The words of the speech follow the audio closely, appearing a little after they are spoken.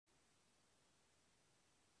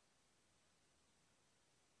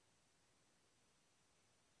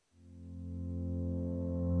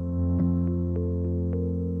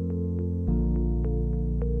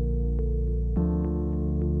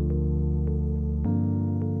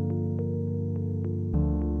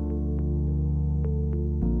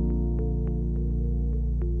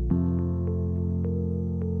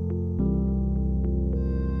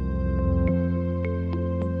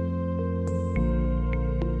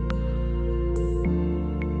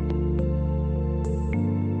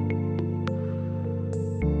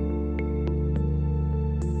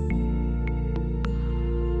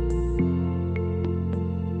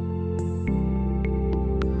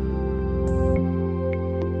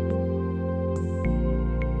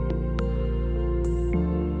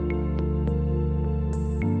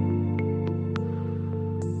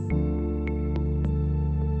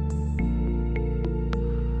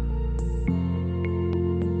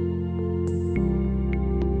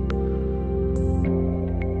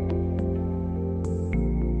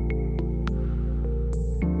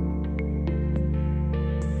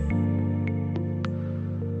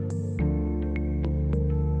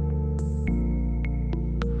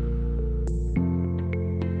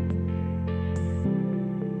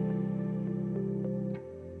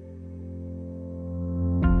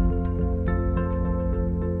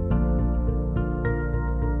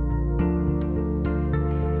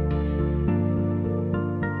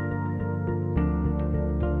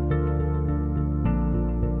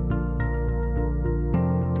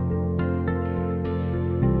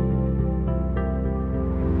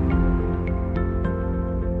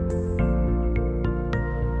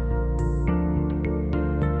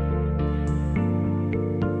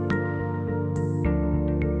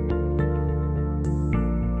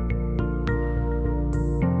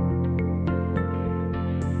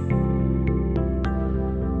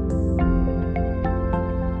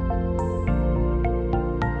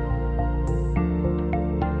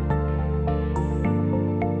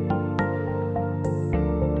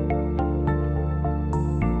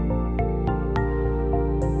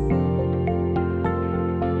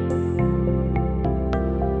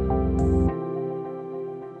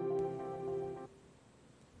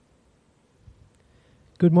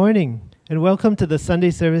Good morning, and welcome to the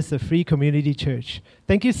Sunday service of Free Community Church.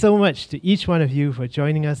 Thank you so much to each one of you for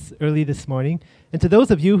joining us early this morning, and to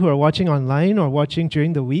those of you who are watching online or watching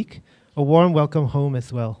during the week, a warm welcome home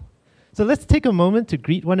as well. So let's take a moment to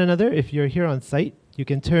greet one another. If you're here on site, you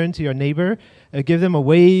can turn to your neighbor, give them a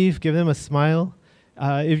wave, give them a smile.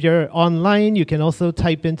 If you're online, you can also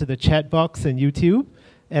type into the chat box in YouTube,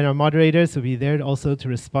 and our moderators will be there also to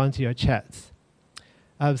respond to your chats.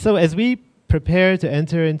 So as we prepare to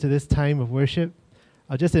enter into this time of worship,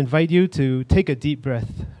 I'll just invite you to take a deep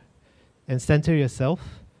breath and center yourself.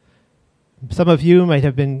 Some of you might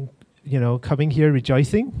have been, coming here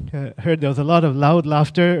rejoicing. Heard there was a lot of loud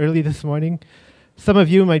laughter early this morning. Some of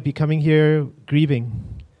you might be coming here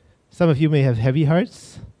grieving. Some of you may have heavy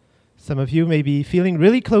hearts. Some of you may be feeling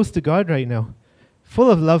really close to God right now,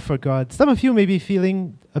 full of love for God. Some of you may be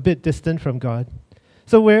feeling a bit distant from God.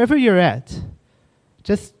 So wherever you're at,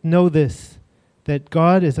 just know this, that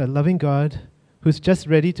God is a loving God who's just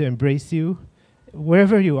ready to embrace you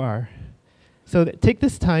wherever you are. So take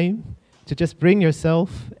this time to just bring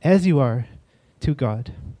yourself as you are to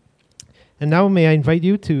God. And now may I invite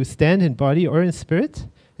you to stand in body or in spirit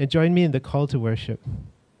and join me in the call to worship.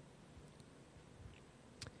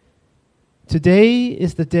 Today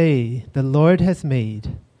is the day the Lord has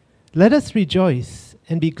made. Let us rejoice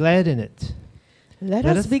and be glad in it. Let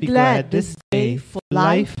us be glad this day for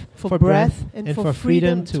life, for breath, and for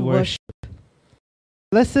freedom to worship.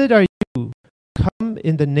 Blessed are you, come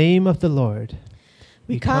in the name of the Lord.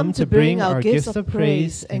 We come to bring our gifts of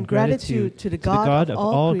praise and gratitude to the God of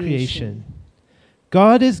all creation.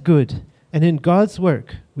 God is good, and in God's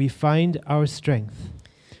work we find our strength.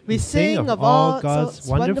 We sing of all God's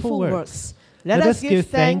wonderful works. Let us give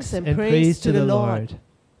thanks and praise to the Lord.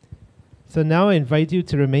 So now I invite you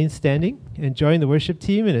to remain standing and join the worship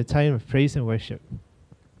team in a time of praise and worship.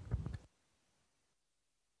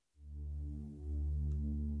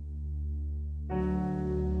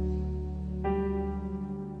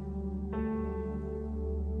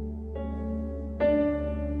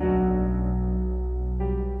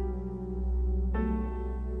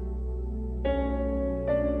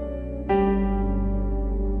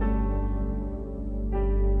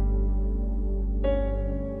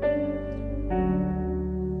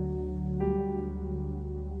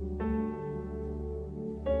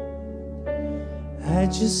 I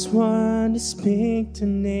just want to speak the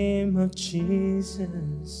name of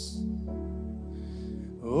Jesus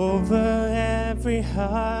over every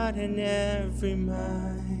heart and every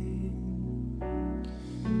mind,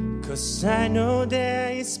 'cause I know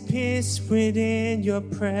there is peace within your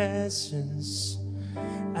presence.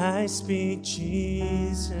 I speak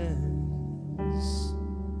Jesus.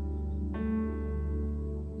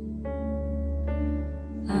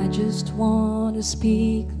 I just want to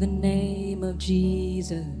speak the name of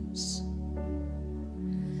Jesus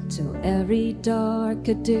till every dark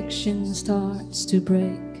addiction starts to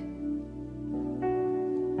break,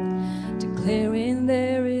 declaring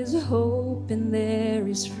there is hope and there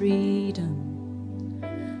is freedom.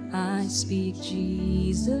 I speak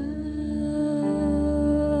Jesus.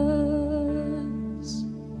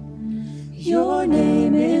 Your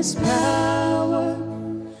name is power.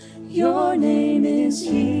 Your name is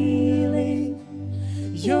healing.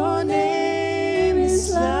 Your name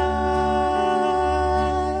is life.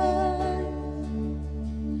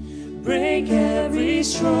 Break every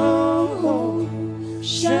stronghold.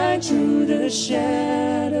 Shine through the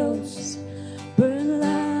shadows. Burn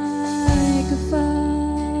like a fire.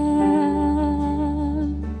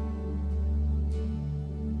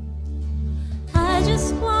 I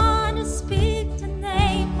just want to speak the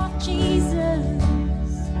name of Jesus.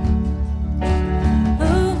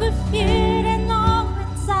 Fear and all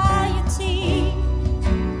anxiety,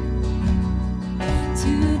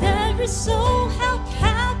 to every soul held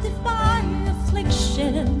captive by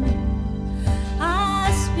affliction, I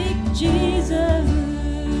speak Jesus.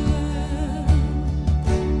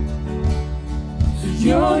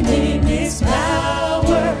 Your name is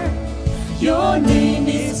power. Your name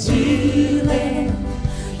is healing.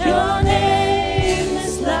 Your name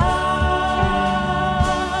is life.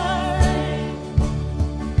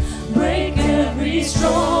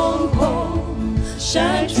 Stronghold,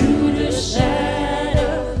 shine through the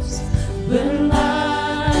shadows, burn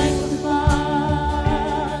like a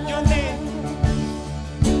fire.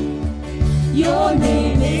 Your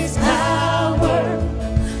name is power.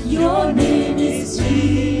 Your name is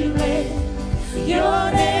healing.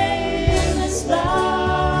 Your name is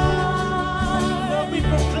life. We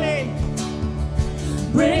proclaim.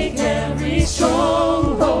 Break every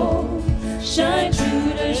stronghold, shine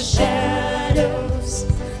through the shadows.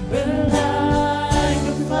 Burn like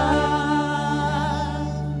a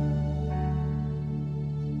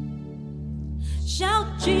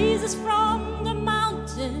Jesus from the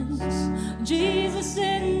mountains, Jesus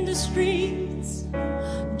in the streets,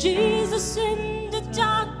 Jesus in the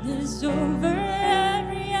darkness over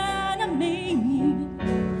every enemy,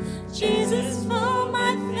 Jesus for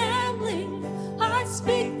my family, I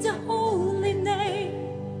speak the holy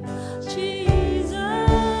name, Jesus.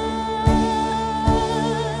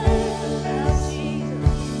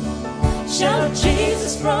 Shout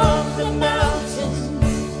Jesus from the mountains,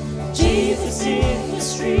 Jesus in the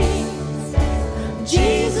streets,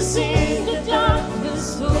 Jesus in the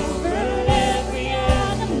darkness over every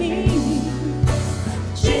enemy,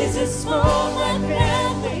 Jesus for my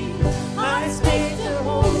family, I speak the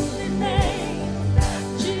holy name,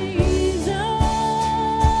 Jesus.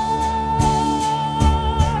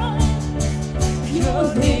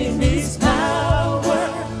 Your name is power,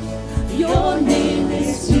 your name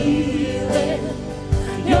is healing,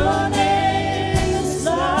 your name is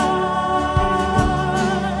life.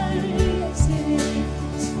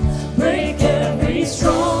 Break every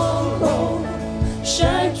stronghold,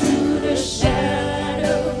 shine through the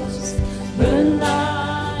shadows, burn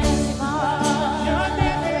like fire.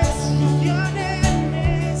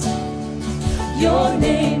 Your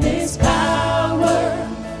name is power,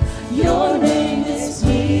 your name is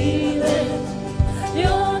healing,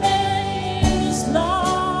 your name is life.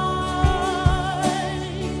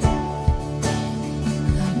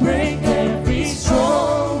 Break every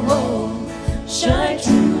stronghold, shine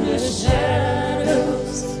through the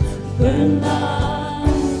shadows, burn like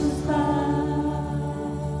fire.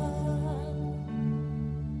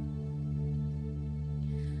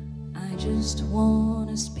 I just want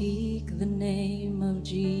to speak the name of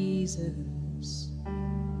Jesus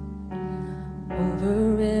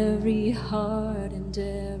over every heart and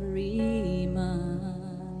every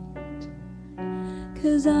mind,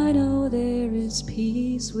 'cause I know there is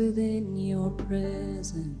peace within your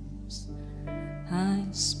presence. I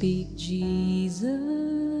speak Jesus.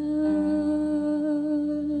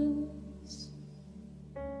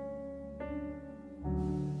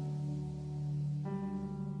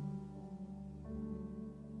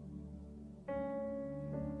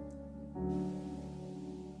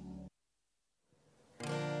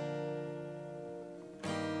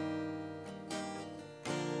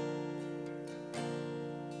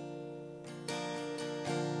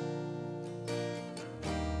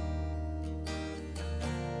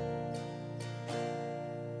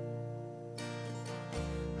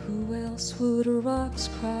 Who else would rocks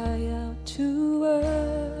cry out to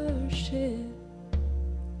worship?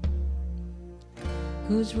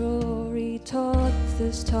 Whose roar taught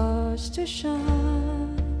the stars to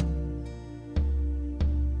shine?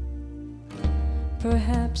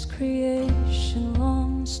 Perhaps creation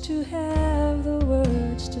longs to have the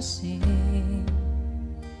words to sing,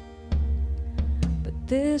 but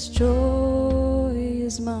this joy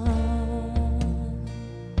is mine.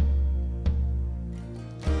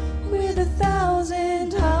 With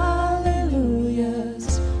 1,000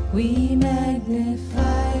 hallelujahs, we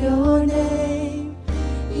magnify your name.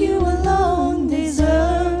 You alone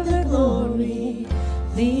deserve the glory,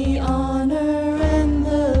 the honor, and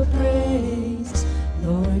the praise.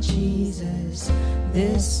 Lord Jesus,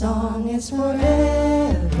 this song is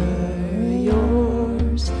forever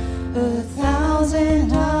yours. 1,000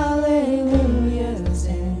 hallelujahs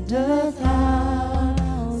and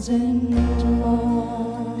 1,000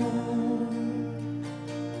 more.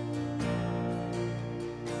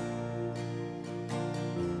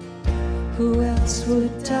 Who else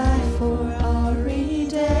would die for our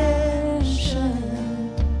redemption?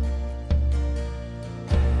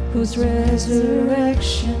 Whose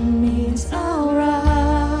resurrection means our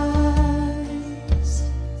rise?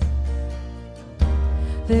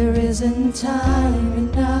 There isn't time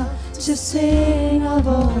enough to sing of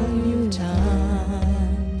all you've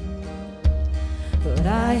done, but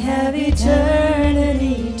I have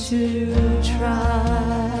eternity to try.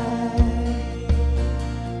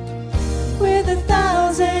 With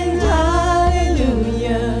 1,000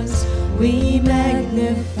 hallelujahs, we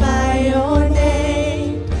magnify your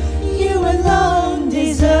name. You alone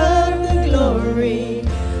deserve the glory,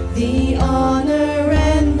 the honor,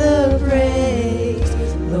 and the praise.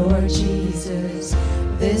 Lord Jesus,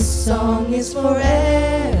 this song is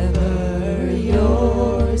forever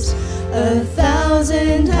yours.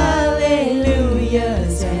 1,000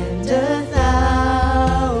 hallelujahs and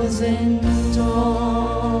 1,000 more.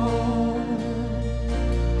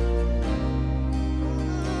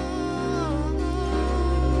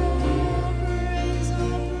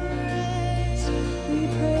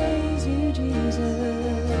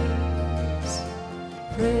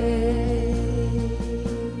 Praise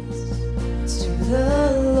to the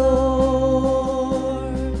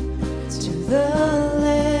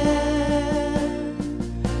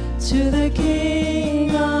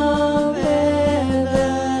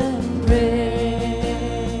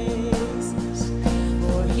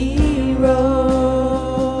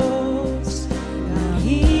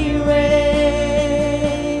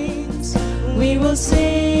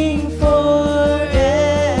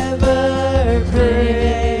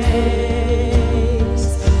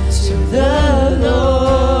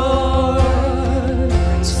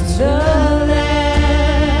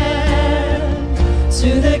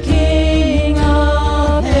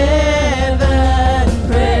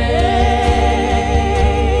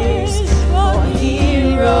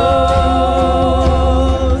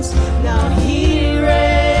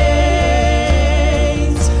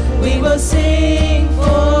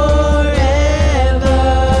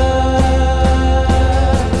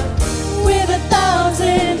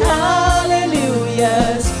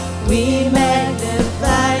hallelujahs. We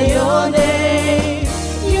magnify your name.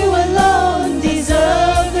 You alone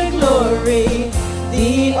deserve the glory,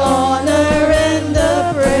 the honor and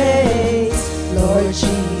the praise. Lord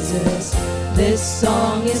Jesus, this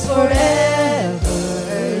song is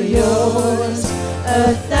forever yours.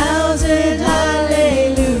 1,000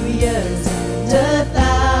 hallelujahs and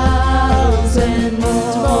 1,000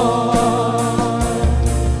 more.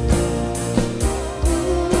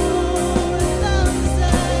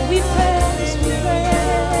 We praise, we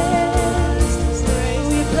praise,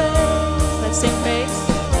 we praise. Let's sing praise.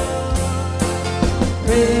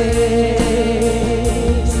 Praise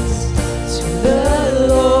to the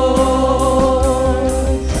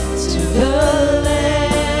Lord, to the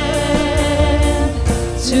Lamb,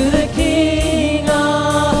 to the King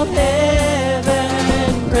of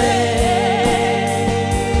heaven.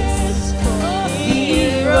 Praise.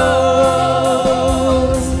 He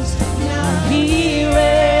rose, now he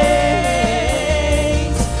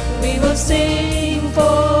reigns. We will sing forever.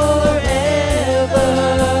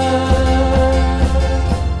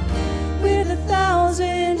 With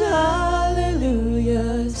 1,000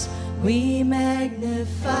 hallelujahs, we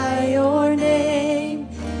magnify your name.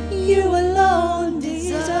 You alone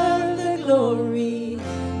deserve the glory,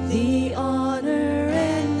 the honor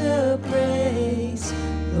and the praise.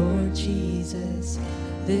 Lord Jesus,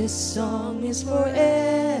 this song is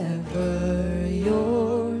forever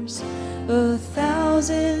yours.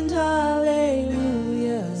 1,000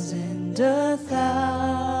 hallelujahs and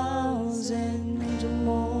 1,000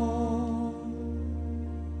 more.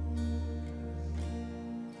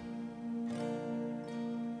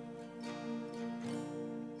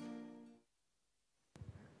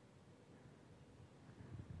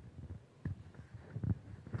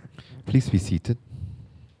 Please be seated.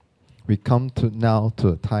 We come now to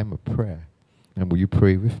a time of prayer. And will you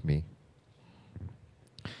pray with me?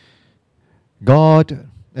 God,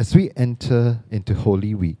 as we enter into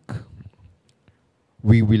Holy Week,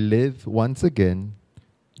 we relive once again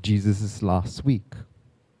Jesus' last week.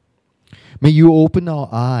 May you open our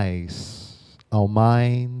eyes, our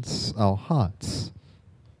minds, our hearts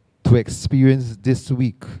to experience this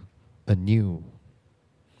week anew.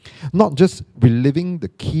 Not just reliving the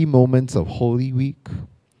key moments of Holy Week,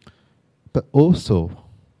 but also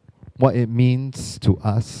what it means to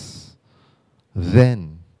us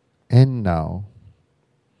then and now.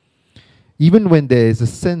 Even when there is a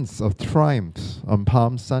sense of triumph on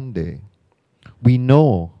Palm Sunday, we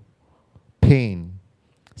know pain,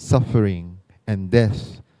 suffering, and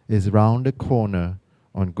death is round the corner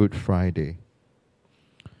on Good Friday.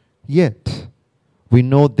 Yet, we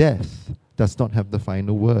know death does not have the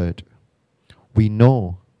final word. We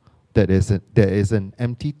know that there is an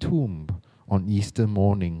empty tomb on Easter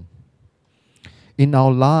morning. In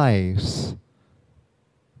our lives,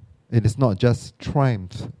 it is not just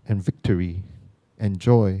triumph and victory and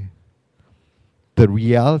joy. The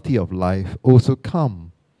reality of life also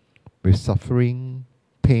comes with suffering,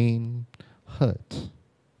 pain, hurt.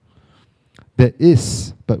 There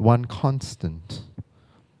is but one constant,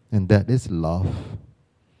 and that is love.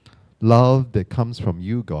 Love that comes from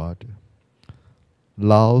you, God.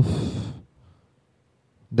 Love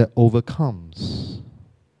that overcomes.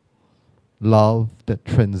 Love that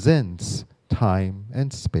transcends time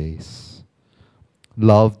and space.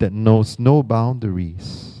 Love that knows no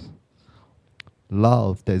boundaries.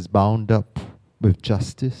 Love that is bound up with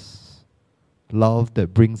justice. Love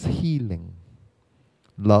that brings healing.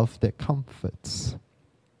 Love that comforts.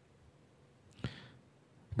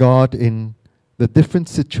 God, in the different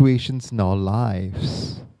situations in our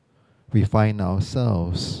lives we find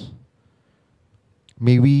ourselves,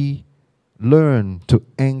 may we learn to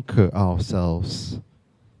anchor ourselves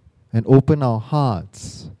and open our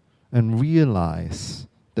hearts and realize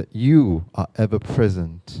that you are ever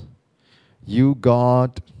present. You,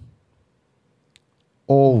 God,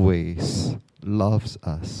 always loves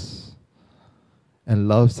us and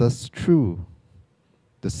loves us through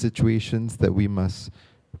the situations that we must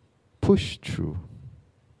push through.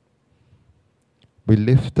 We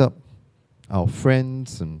lift up our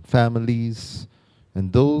friends and families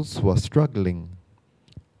and those who are struggling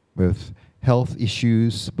with health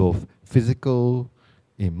issues, both physical,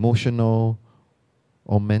 emotional,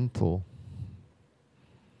 or mental.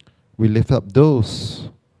 We lift up those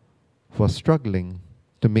who are struggling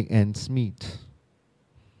to make ends meet.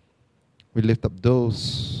 We lift up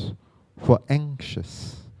those who are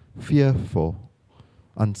anxious, fearful,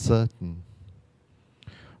 uncertain.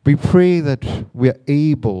 We pray that we are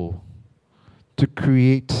able to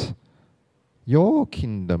create your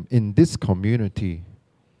kingdom in this community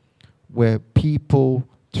where people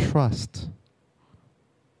trust,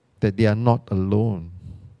 that they are not alone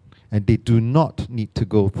and they do not need to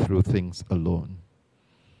go through things alone.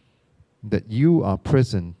 That you are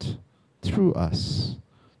present through us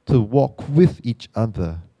to walk with each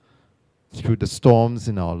other through the storms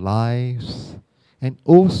in our lives and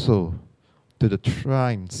also to the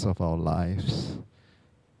triumphs of our lives.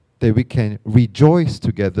 That we can rejoice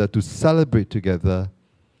together, to celebrate together,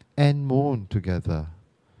 and mourn together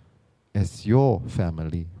as your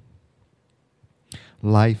family.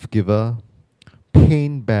 Life giver,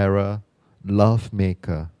 pain bearer, love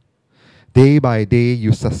maker. Day by day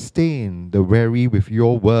you sustain the weary with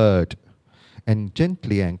your word and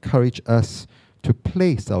gently encourage us to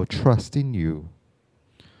place our trust in you.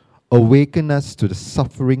 Awaken us to the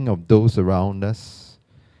suffering of those around us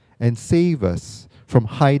and save us from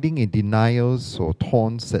hiding in denials or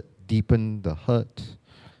taunts that deepen the hurt,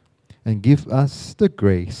 and give us the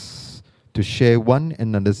grace to share one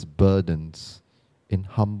another's burdens in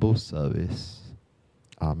humble service.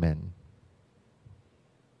 Amen.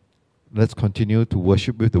 Let's continue to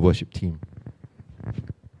worship with the worship team.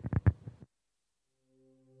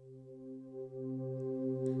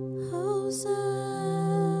 Hosanna,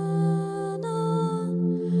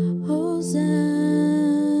 Hosanna.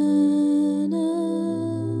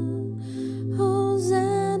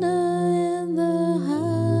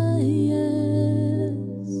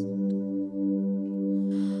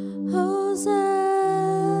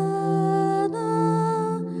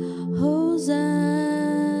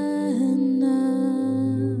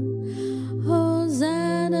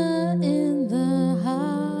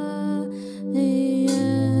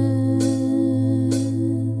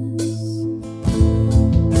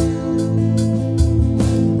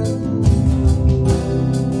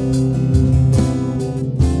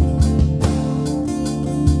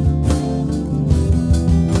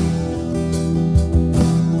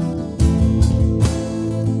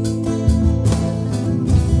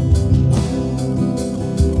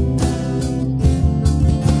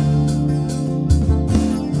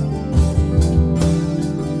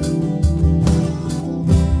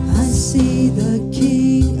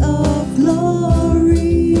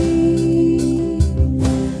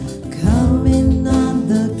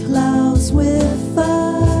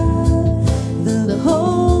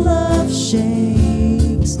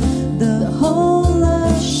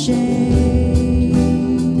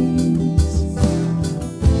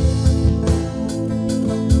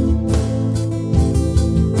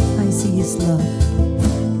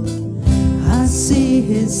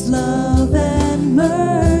 His love and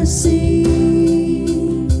mercy,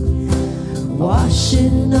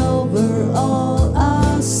 washing over all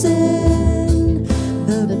our sin.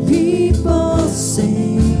 The people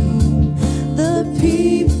sing, the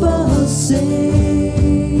people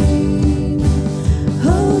sing.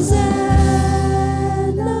 Hosanna,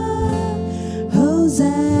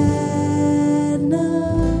 Hosanna,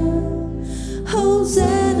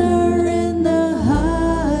 Hosanna in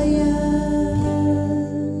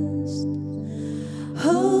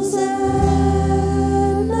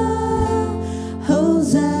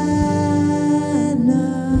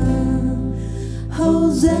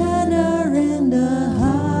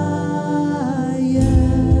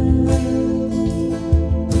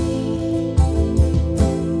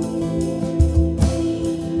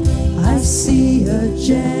the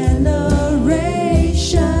generation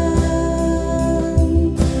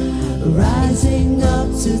rising up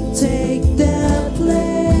to take their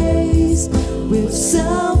place with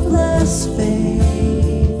selfless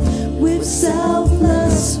faith, with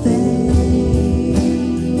selfless faith.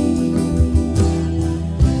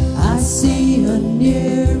 I see a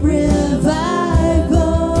near revival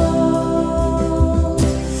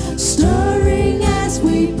stirring as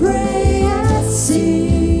we pray and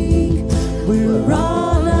sing. We're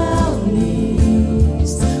on our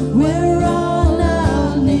knees, we're on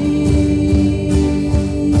our knees.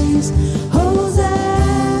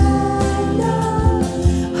 Hosanna,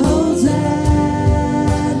 Hosanna,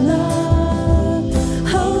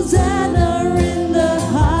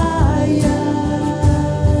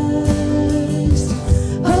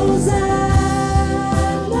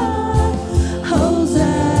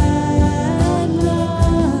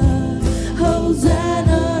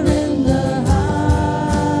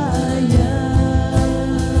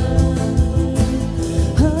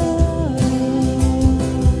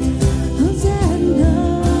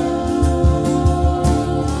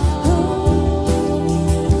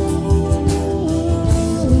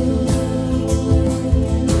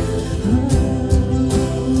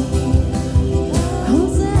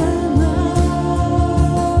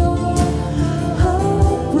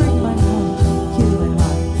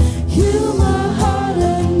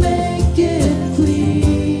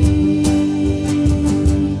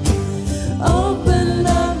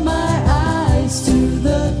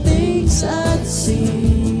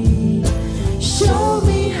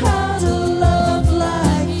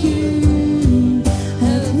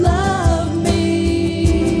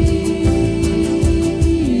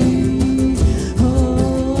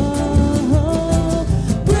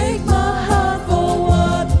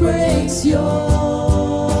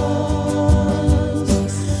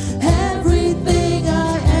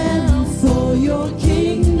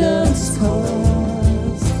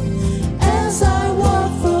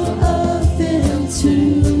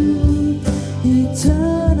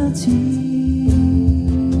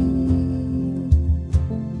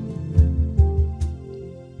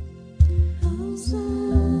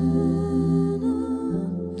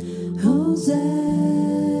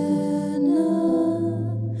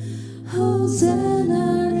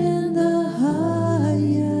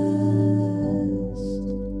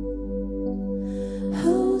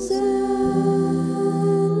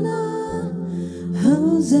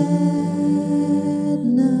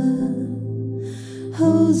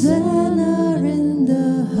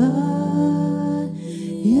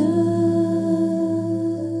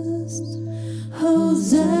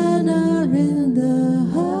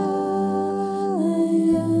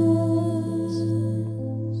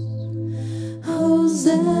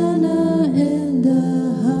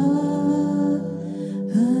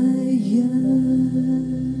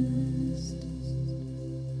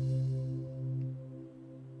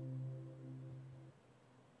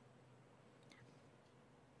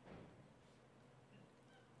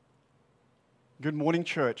 Good morning,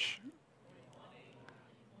 church.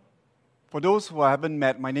 For those who I haven't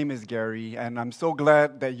met, my name is Gary, and I'm so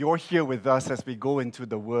glad that you're here with us as we go into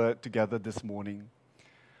the Word together this morning.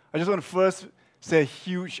 I just want to first say a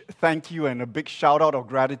huge thank you and a big shout out of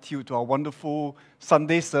gratitude to our wonderful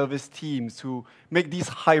Sunday service teams who make these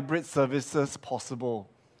hybrid services possible.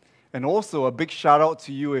 And also a big shout out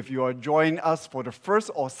to you if you are joining us for the first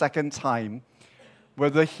or second time,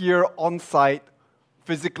 whether here on site,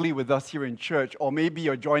 physically with us here in church, or maybe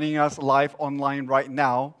you're joining us live online right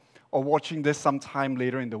now, or watching this sometime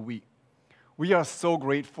later in the week. We are so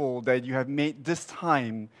grateful that you have made this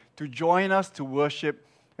time to join us to worship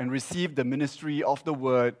and receive the ministry of the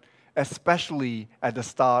Word, especially at the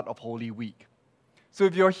start of Holy Week. So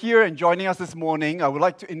if you're here and joining us this morning, I would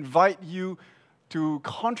like to invite you to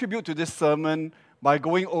contribute to this sermon by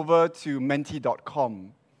going over to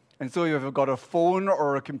menti.com. And so if you've got a phone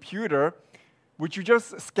or a computer, would you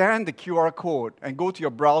just scan the QR code and go to your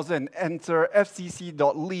browser and enter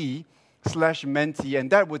fcc.ly/menti, and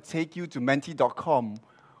that would take you to menti.com,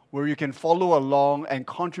 where you can follow along and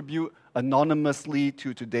contribute anonymously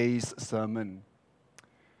to today's sermon.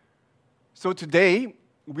 So today,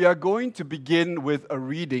 we are going to begin with a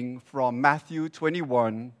reading from Matthew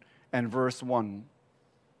 21 and verse 1.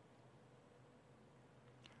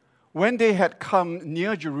 When they had come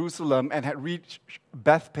near Jerusalem and had reached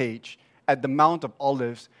Bethphage, at the Mount of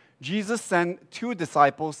Olives, Jesus sent 2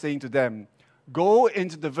 disciples, saying to them, "Go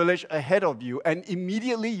into the village ahead of you, and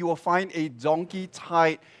immediately you will find a donkey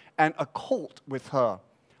tied and a colt with her.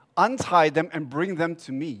 Untie them and bring them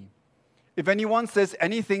to me. If anyone says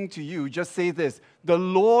anything to you, just say this: 'The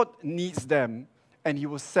Lord needs them,' and he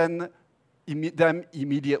will send them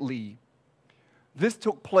immediately." This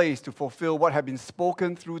took place to fulfill what had been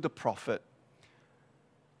spoken through the prophet.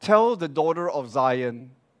 "Tell the daughter of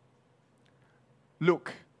Zion,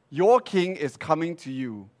 look, your king is coming to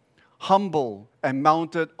you, humble and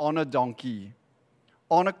mounted on a donkey,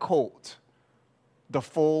 on a colt, the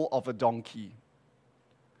foal of a donkey."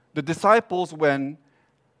 The disciples went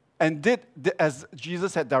and did as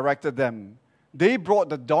Jesus had directed them. They brought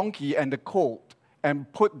the donkey and the colt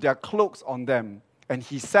and put their cloaks on them, and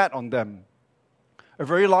he sat on them. A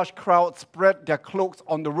very large crowd spread their cloaks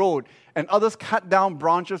on the road, and others cut down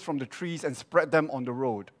branches from the trees and spread them on the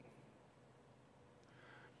road.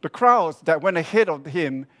 The crowds that went ahead of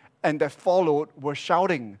him and that followed were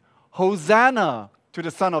shouting, "Hosanna to the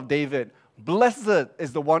Son of David! Blessed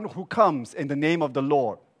is the one who comes in the name of the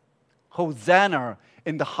Lord! Hosanna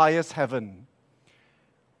in the highest heaven!"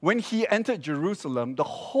 When he entered Jerusalem, the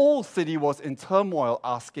whole city was in turmoil,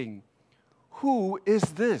 asking, "Who is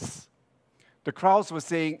this?" The crowds were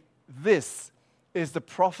saying, "This is the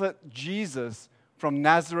prophet Jesus from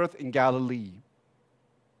Nazareth in Galilee."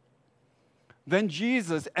 Then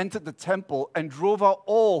Jesus entered the temple and drove out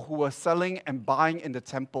all who were selling and buying in the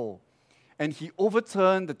temple. And he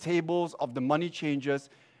overturned the tables of the money changers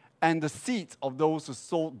and the seats of those who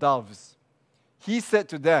sold doves. He said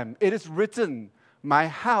to them, "It is written, 'My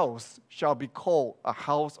house shall be called a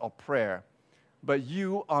house of prayer,' but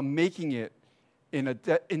you are making it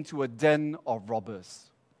into a den of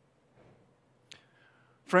robbers."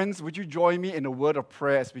 Friends, would you join me in a word of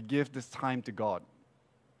prayer as we give this time to God?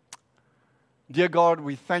 Dear God,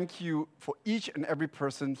 we thank you for each and every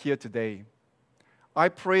person here today. I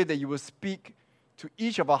pray that you will speak to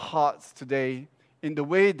each of our hearts today in the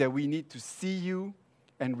way that we need to see you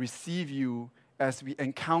and receive you as we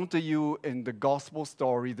encounter you in the gospel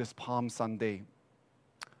story this Palm Sunday.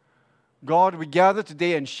 God, we gather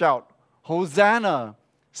today and shout, "Hosanna,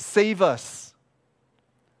 save us."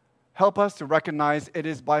 Help us to recognize it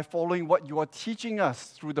is by following what you are teaching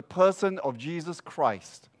us through the person of Jesus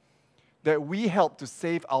Christ that we help to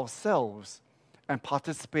save ourselves and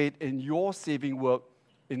participate in your saving work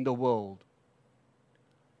in the world.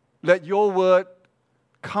 Let your word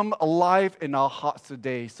come alive in our hearts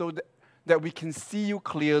today so that we can see you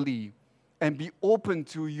clearly and be open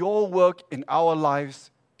to your work in our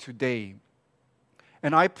lives today.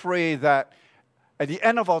 And I pray that at the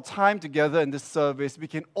end of our time together in this service, we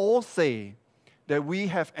can all say that we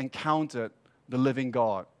have encountered the living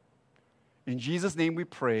God. In Jesus' name we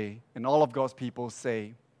pray, and all of God's people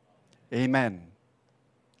say, Amen.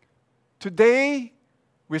 Today,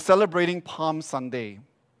 we're celebrating Palm Sunday.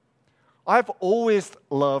 I've always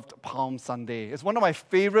loved Palm Sunday. It's one of my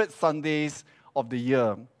favorite Sundays of the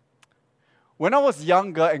year. When I was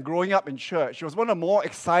younger and growing up in church, it was one of the more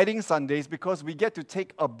exciting Sundays because we get to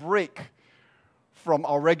take a break from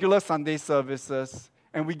our regular Sunday services,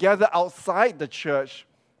 and we gather outside the church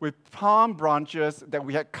with palm branches that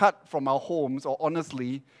we had cut from our homes, or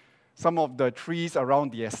honestly, some of the trees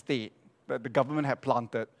around the estate. that the government had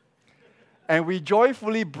planted. And we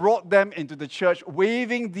joyfully brought them into the church,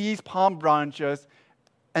 waving these palm branches,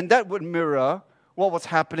 and that would mirror what was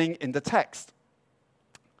happening in the text.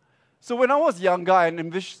 So when I was younger,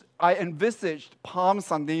 I envisaged Palm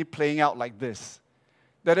Sunday playing out like this.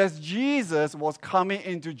 That as Jesus was coming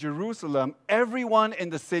into Jerusalem, everyone in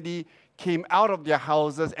the city came out of their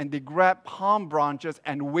houses and they grabbed palm branches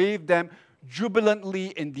and waved them jubilantly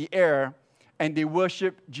in the air, and they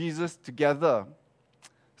worshiped Jesus together.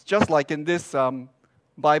 It's just like in this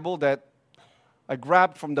Bible that I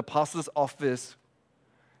grabbed from the pastor's office,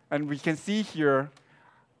 and we can see here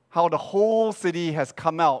how the whole city has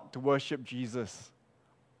come out to worship Jesus.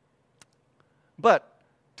 But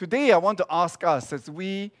today I want to ask us, as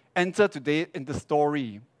we enter today in the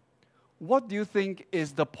story, what do you think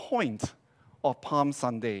is the point of Palm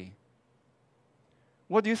Sunday?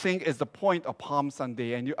 What do you think is the point of Palm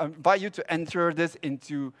Sunday? And I invite you to enter this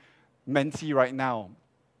into Menti right now.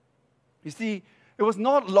 You see, it was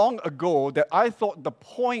not long ago that I thought the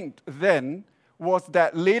point then was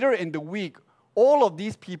that later in the week, all of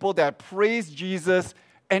these people that praised Jesus'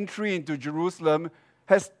 entry into Jerusalem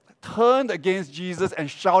has turned against Jesus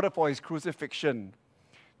and shouted for his crucifixion.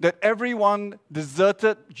 That everyone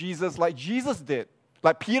deserted Jesus like Jesus did,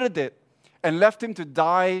 like Peter did, and left him to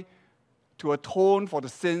die to atone for the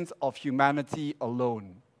sins of humanity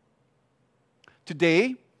alone.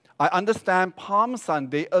 Today, I understand Palm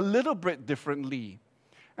Sunday a little bit differently.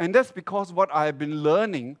 And that's because what I have been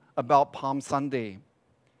learning about Palm Sunday.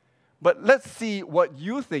 But let's see what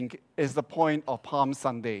you think is the point of Palm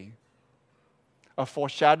Sunday. A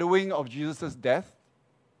foreshadowing of Jesus' death?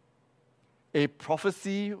 A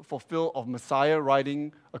prophecy fulfilled of Messiah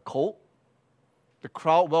riding a colt? The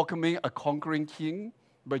crowd welcoming a conquering king,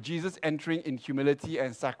 but Jesus entering in humility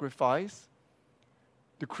and sacrifice?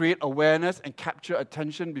 To create awareness and capture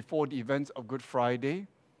attention before the events of Good Friday?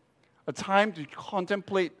 A time to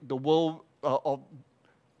contemplate the world, worldview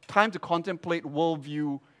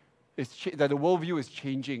that the worldview is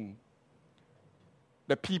changing.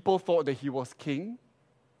 That people thought that he was king.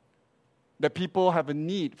 That people have a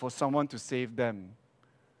need for someone to save them.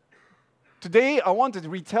 Today, I want to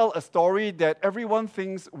retell a story that everyone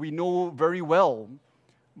thinks we know very well,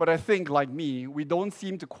 but I think, like me, we don't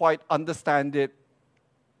seem to quite understand it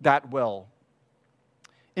that well.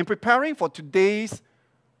 In preparing for today's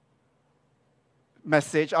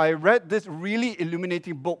message, I read this really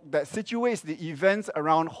illuminating book that situates the events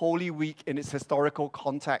around Holy Week in its historical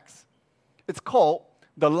context. It's called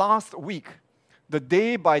The Last Week, the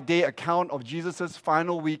day-by-day account of Jesus'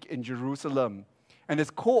 final week in Jerusalem, and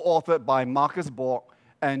it's co-authored by Marcus Borg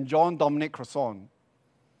and John Dominic Crossan.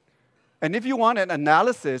 And if you want an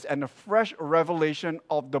analysis and a fresh revelation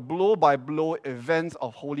of the blow-by-blow events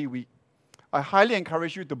of Holy Week, I highly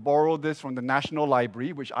encourage you to borrow this from the National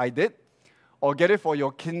Library, which I did, or get it for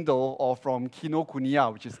your Kindle or from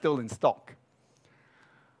Kinokuniya, which is still in stock.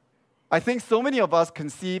 I think so many of us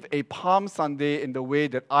conceive a Palm Sunday in the way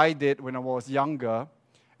that I did when I was younger,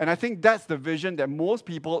 and I think that's the vision that most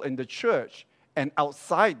people in the church and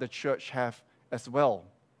outside the church have as well.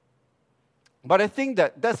 But I think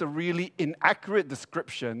that that's a really inaccurate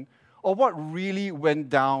description of what really went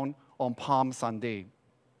down on Palm Sunday.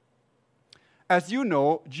 As you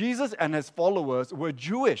know, Jesus and his followers were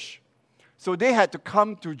Jewish, so they had to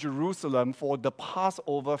come to Jerusalem for the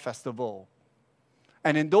Passover festival.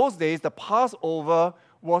 And in those days, the Passover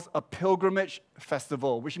was a pilgrimage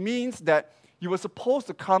festival, which means that you were supposed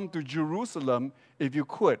to come to Jerusalem if you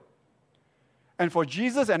could. And for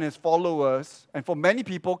Jesus and his followers, and for many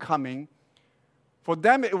people coming, for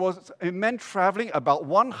them it meant traveling about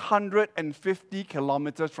 150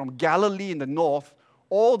 kilometers from Galilee in the north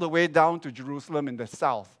all the way down to Jerusalem in the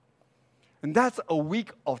south. And that's a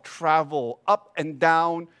week of travel up and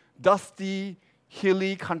down dusty,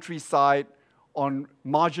 hilly countryside on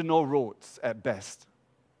marginal roads at best.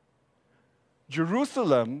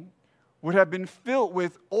 Jerusalem would have been filled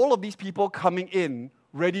with all of these people coming in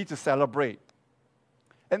ready to celebrate.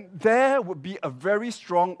 And there would be a very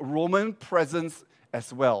strong Roman presence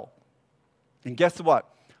as well. And guess what?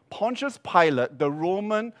 Pontius Pilate, the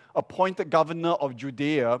Roman appointed governor of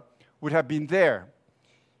Judea, would have been there.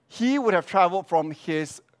 He would have traveled from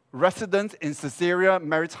his residence in Caesarea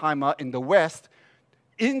Maritima in the west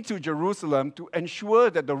into Jerusalem to ensure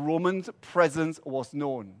that the Romans' presence was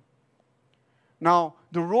known. Now,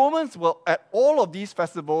 the Romans were at all of these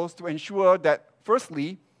festivals to ensure that,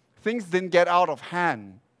 firstly, things didn't get out of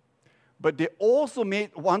hand. But they also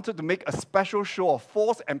wanted to make a special show of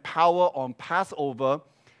force and power on Passover,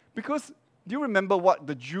 because do you remember what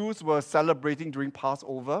the Jews were celebrating during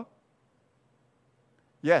Passover?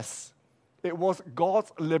 Yes, It was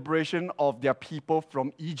God's liberation of their people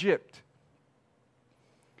from Egypt.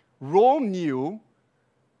 Rome knew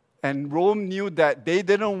that they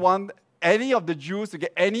didn't want any of the Jews to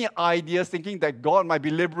get any ideas thinking that God might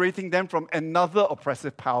be liberating them from another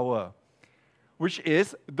oppressive power, which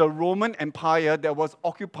is the Roman Empire that was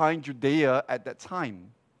occupying Judea at that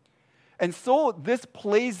time. And so this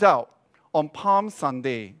plays out on Palm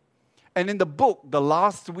Sunday. And in the book, The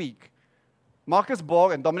Last Week, Marcus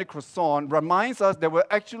Borg and Dominic Crossan reminds us there were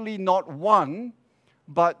actually not one,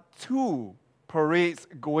 but two parades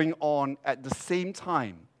going on at the same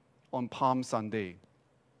time on Palm Sunday.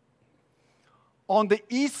 On the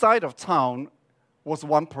east side of town was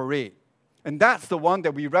one parade, and that's the one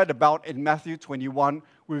that we read about in Matthew 21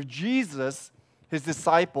 with Jesus, his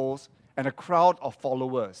disciples, and a crowd of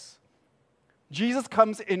followers. Jesus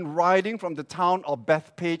comes in riding from the town of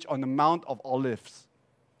Bethpage on the Mount of Olives,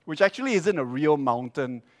 which actually isn't a real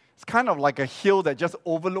mountain. It's kind of like a hill that just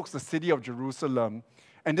overlooks the city of Jerusalem.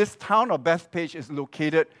 And this town of Bethpage is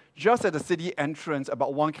located just at the city entrance,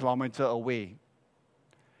 about 1 kilometer away.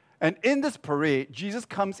 And in this parade, Jesus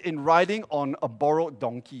comes in riding on a borrowed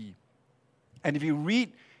donkey. And if you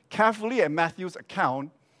read carefully at Matthew's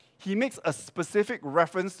account, he makes a specific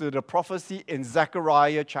reference to the prophecy in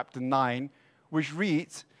Zechariah chapter 9, which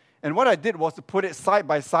reads, and what I did was to put it side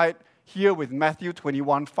by side here with Matthew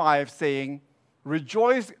 21:5, saying,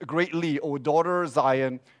 "Rejoice greatly, O daughter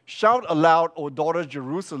Zion. Shout aloud, O daughter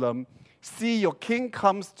Jerusalem. See, your king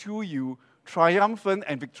comes to you. Triumphant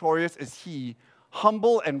and victorious is he,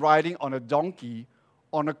 humble and riding on a donkey,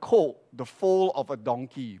 on a colt, the foal of a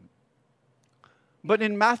donkey." But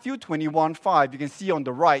in Matthew 21:5, you can see on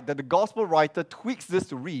the right that the gospel writer tweaks this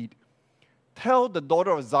to read, "Tell the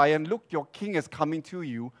daughter of Zion, look, your king is coming to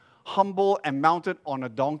you, humble and mounted on a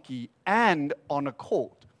donkey and on a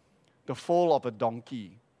colt, the foal of a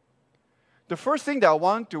donkey." The first thing that I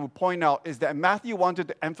want to point out is that Matthew wanted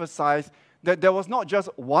to emphasize that there was not just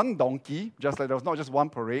one donkey, just like there was not just one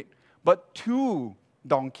parade, but two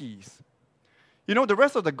donkeys. You know, the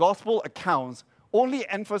rest of the gospel accounts only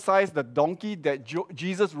emphasize the donkey that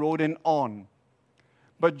Jesus rode in on.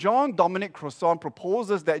 But John Dominic Crossan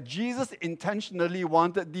proposes that Jesus intentionally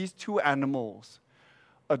wanted these two animals,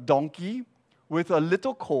 a donkey with a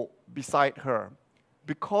little colt beside her,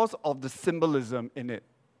 because of the symbolism in it.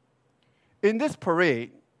 In this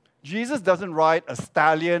parade, Jesus doesn't ride a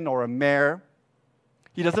stallion or a mare.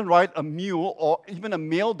 He doesn't ride a mule or even a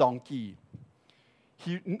male donkey.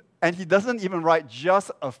 And he doesn't even ride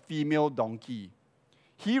just a female donkey.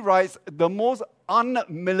 He rides the most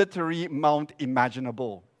unmilitary mount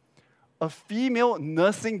imaginable, a female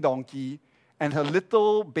nursing donkey and her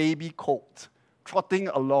little baby colt trotting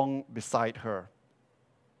along beside her.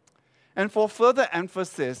 And for further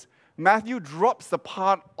emphasis, Matthew drops the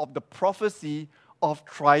part of the prophecy of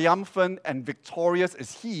triumphant and victorious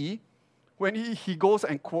is he when he goes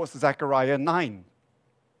and quotes Zechariah 9.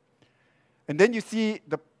 And then you see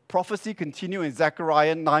the prophecy continue in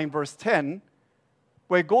Zechariah 9 verse 10,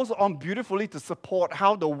 where it goes on beautifully to support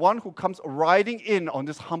how the one who comes riding in on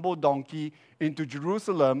this humble donkey into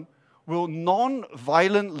Jerusalem will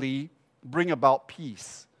non-violently bring about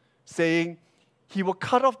peace, saying, "He will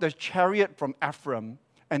cut off the chariot from Ephraim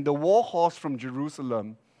and the war horse from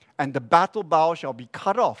Jerusalem, and the battle bow shall be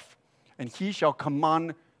cut off, and he shall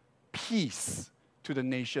command peace to the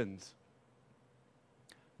nations."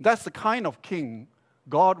 That's the kind of king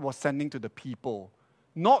God was sending to the people,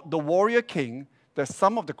 not the warrior king that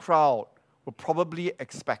some of the crowd were probably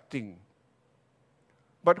expecting.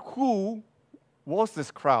 But who was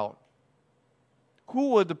this crowd? Who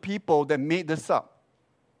were the people that made this up?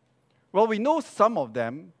 Well, we know some of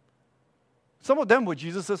them. Some of them were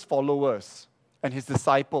Jesus' followers and his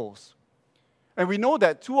disciples. And we know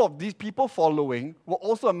that two of these people following were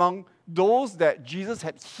also among those that Jesus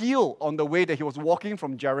had healed on the way that he was walking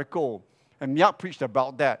from Jericho. And Miak preached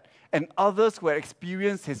about that. And others who had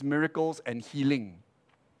experienced his miracles and healing.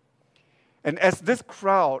 And as this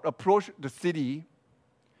crowd approached the city,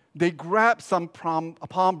 they grabbed some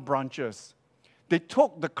palm branches. They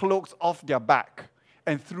took the cloaks off their back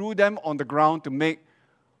and threw them on the ground to make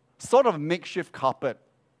sort of makeshift carpet.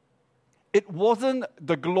 It wasn't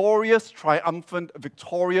the glorious, triumphant,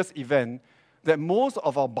 victorious event that most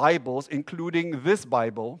of our Bibles, including this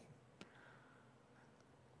Bible,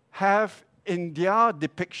 have in their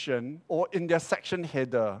depiction or in their section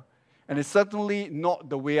header. And it's certainly not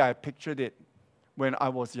the way I pictured it when I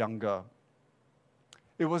was younger.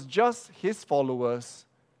 It was just his followers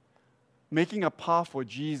making a path for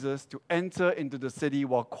Jesus to enter into the city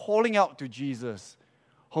while calling out to Jesus,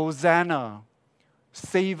 "Hosanna,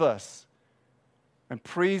 save us." and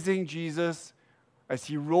praising Jesus as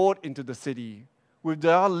he rode into the city with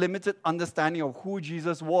their limited understanding of who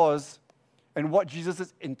Jesus was and what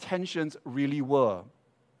Jesus' intentions really were.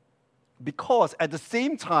 Because at the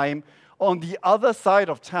same time, on the other side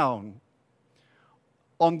of town,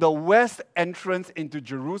 on the west entrance into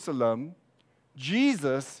Jerusalem,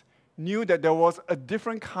 Jesus knew that there was a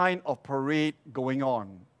different kind of parade going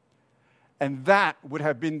on. And that would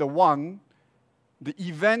have been the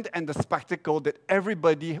event and the spectacle that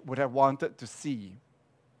everybody would have wanted to see.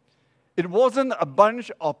 It wasn't a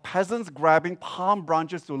bunch of peasants grabbing palm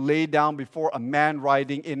branches to lay down before a man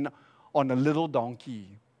riding in on a little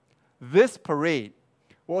donkey. This parade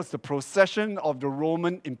was the procession of the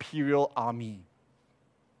Roman imperial army.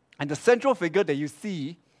 And the central figure that you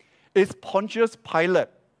see is Pontius Pilate,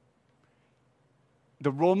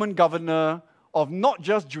 the Roman governor of not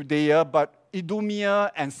just Judea, but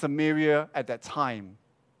Idumea and Samaria at that time.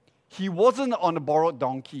 He wasn't on a borrowed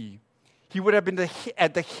donkey. He would have been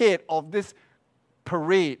at the head of this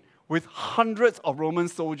parade with hundreds of Roman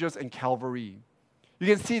soldiers and cavalry. You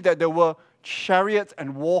can see that there were chariots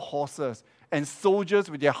and war horses and soldiers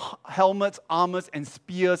with their helmets, armors, and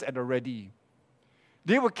spears at the ready.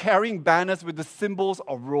 They were carrying banners with the symbols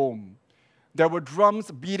of Rome. There were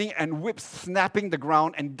drums beating and whips snapping the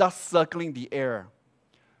ground and dust circling the air.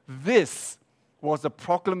 This was the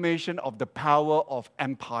proclamation of the power of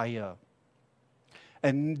empire.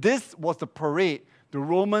 And this was the parade the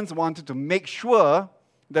Romans wanted to make sure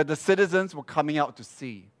that the citizens were coming out to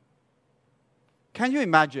see. Can you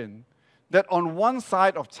imagine that on one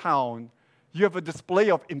side of town, you have a display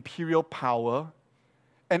of imperial power,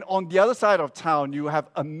 and on the other side of town, you have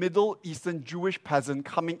a Middle Eastern Jewish peasant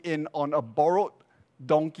coming in on a borrowed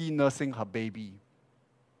donkey nursing her baby?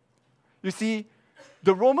 You see,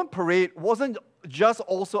 the Roman parade wasn't just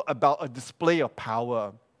also about a display of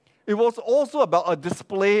power. It was also about a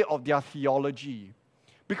display of their theology.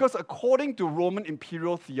 Because according to Roman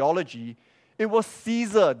imperial theology, it was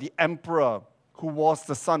Caesar, the emperor, who was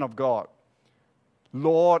the Son of God,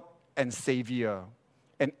 Lord and Savior.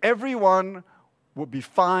 And everyone would be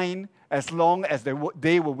fine as long as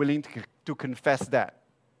they were willing to confess that.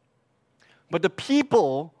 But the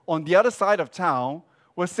people on the other side of town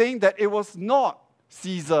were saying that it was not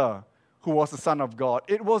Caesar who was the Son of God.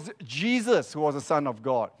 It was Jesus who was the Son of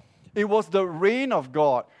God. It was the reign of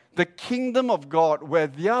God, the kingdom of God, where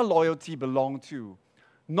their loyalty belonged to.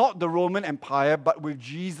 Not the Roman Empire, but with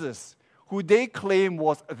Jesus, who they claimed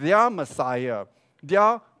was their Messiah,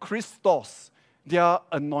 their Christos, their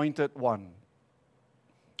anointed one.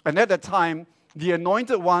 And at that time, the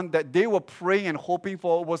anointed one that they were praying and hoping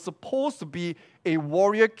for was supposed to be a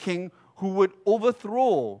warrior king who would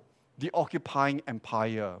overthrow the occupying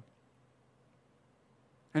empire.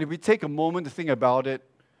 And if we take a moment to think about it,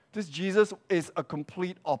 this Jesus is a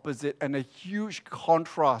complete opposite and a huge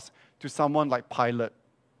contrast to someone like Pilate.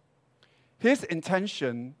 His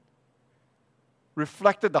intention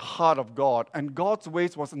reflected the heart of God, and God's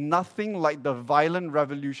ways was nothing like the violent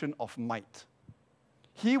revolution of might.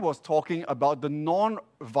 He was talking about the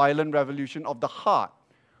non-violent revolution of the heart,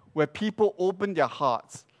 where people opened their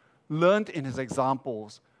hearts, learned in his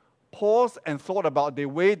examples, paused and thought about the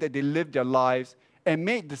way that they lived their lives, and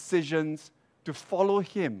made decisions to follow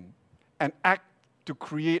him and act to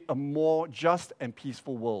create a more just and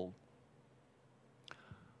peaceful world.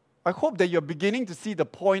 I hope that you're beginning to see the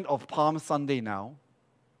point of Palm Sunday now.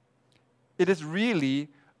 It is really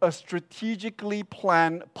a strategically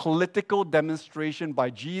planned political demonstration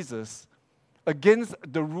by Jesus against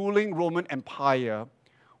the ruling Roman Empire,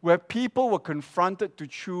 where people were confronted to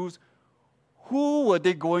choose who were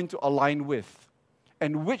they going to align with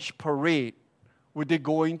and which parade were they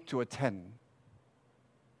going to attend.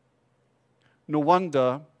 No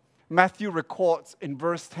wonder Matthew records in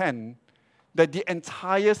verse 10 that the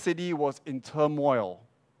entire city was in turmoil,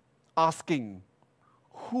 asking,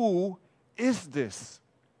 "Who is this?"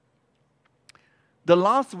 The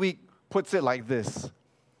last week puts it like this: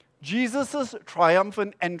 Jesus'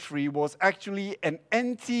 triumphant entry was actually an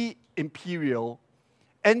anti-imperial,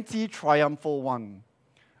 anti-triumphal one,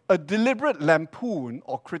 a deliberate lampoon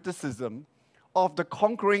or criticism of the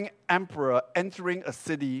conquering emperor entering a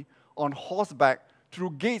city on horseback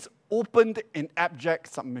through gates opened in abject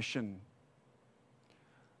submission.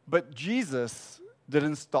 But Jesus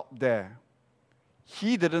didn't stop there.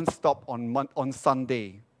 He didn't stop on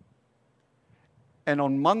Sunday. And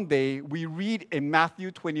on Monday, we read in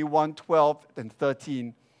Matthew 21, 12 and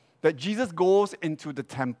 13, that Jesus goes into the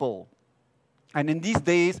temple. And in these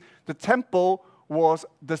days, the temple was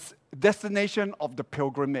the destination of the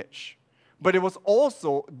pilgrimage. But it was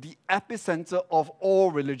also the epicenter of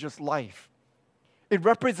all religious life. It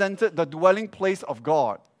represented the dwelling place of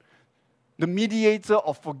God, the mediator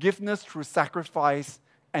of forgiveness through sacrifice,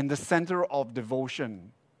 and the center of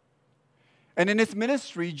devotion. And in his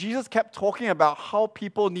ministry, Jesus kept talking about how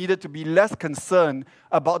people needed to be less concerned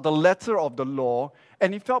about the letter of the law,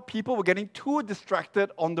 and he felt people were getting too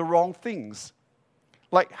distracted on the wrong things.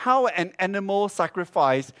 Like how an animal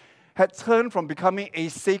sacrifice had turned from becoming a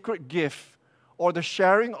sacred gift or the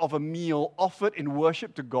sharing of a meal offered in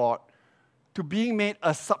worship to God to being made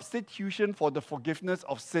a substitution for the forgiveness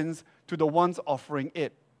of sins to the ones offering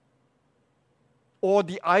it. Or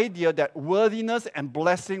the idea that worthiness and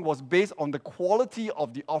blessing was based on the quality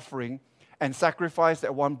of the offering and sacrifice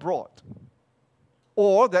that one brought.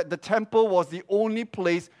 Or that the temple was the only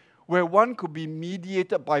place where one could be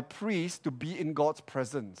mediated by priests to be in God's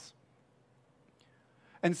presence.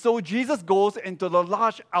 And so Jesus goes into the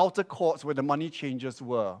large outer courts where the money changers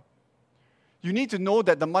were. You need to know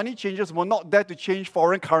that the money changers were not there to change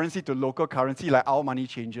foreign currency to local currency like our money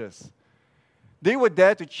changers. They were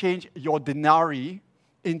there to change your denarii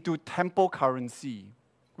into temple currency,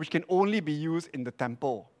 which can only be used in the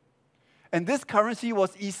temple. And this currency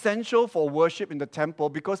was essential for worship in the temple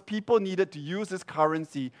because people needed to use this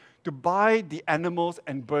currency to buy the animals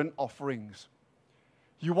and burnt offerings.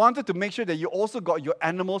 You wanted to make sure that you also got your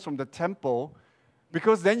animals from the temple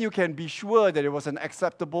because then you can be sure that it was an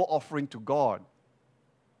acceptable offering to God.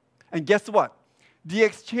 And guess what? The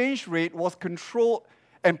exchange rate was controlled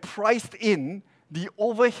and priced in the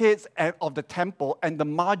overheads of the temple and the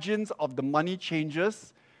margins of the money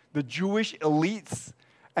changers, the Jewish elites,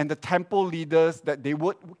 and the temple leaders that they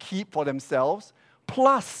would keep for themselves,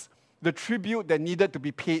 plus the tribute that needed to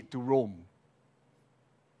be paid to Rome.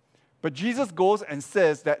 But Jesus goes and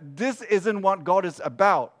says that this isn't what God is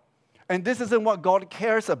about, and this isn't what God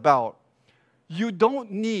cares about. You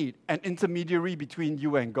don't need an intermediary between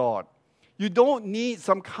you and God. You don't need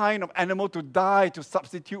some kind of animal to die to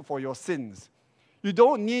substitute for your sins. You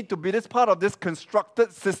don't need to be this part of this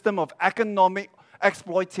constructed system of economic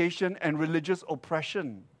exploitation and religious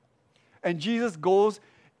oppression. And Jesus goes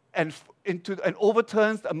and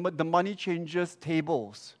overturns the money changers'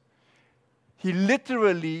 tables. He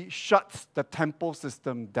literally shuts the temple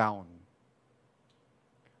system down.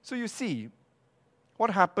 So you see,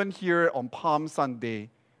 what happened here on Palm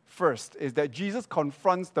Sunday first is that Jesus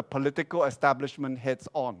confronts the political establishment heads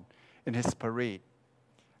on in his parade.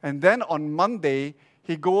 And then on Monday,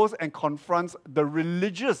 he goes and confronts the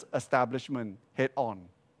religious establishment head on.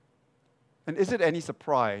 And is it any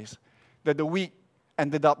surprise that the week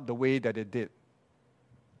ended up the way that it did?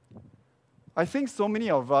 I think so many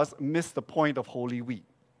of us miss the point of Holy Week.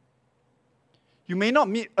 You may not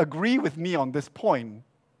agree with me on this point,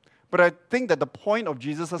 but I think that the point of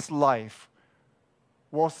Jesus' life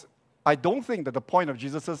was, I don't think that the point of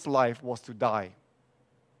Jesus' life was to die.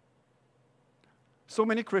 So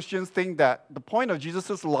many Christians think that the point of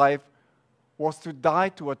Jesus' life was to die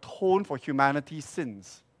to atone for humanity's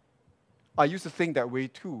sins. I used to think that way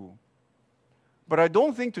too. But I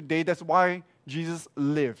don't think today that's why Jesus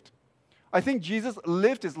lived. I think Jesus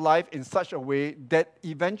lived his life in such a way that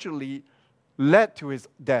eventually led to his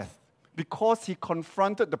death because he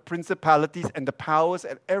confronted the principalities and the powers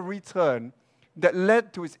at every turn that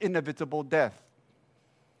led to his inevitable death.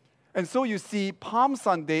 And so you see, Palm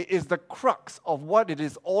Sunday is the crux of what it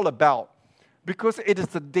is all about because it is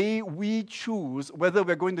the day we choose whether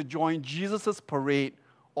we're going to join Jesus' parade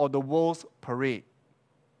or the world's parade.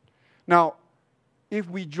 Now, if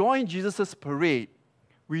we join Jesus' parade,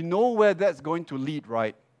 we know where that's going to lead,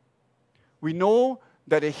 right? We know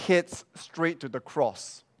that it heads straight to the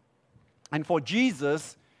cross. And for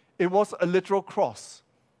Jesus, it was a literal cross.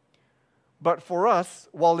 But for us,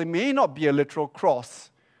 while it may not be a literal cross,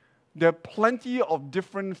 there are plenty of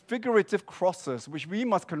different figurative crosses which we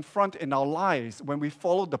must confront in our lives when we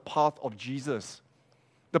follow the path of Jesus.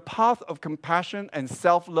 The path of compassion and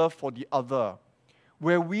self-love for the other,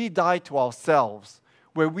 where we die to ourselves,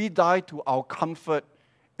 where we die to our comfort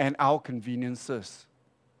and our conveniences.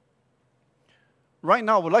 Right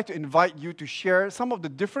now, I would like to invite you to share some of the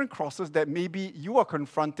different crosses that maybe you are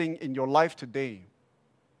confronting in your life today.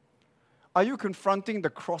 Are you confronting the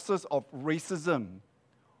crosses of racism,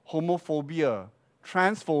 homophobia,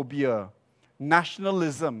 transphobia,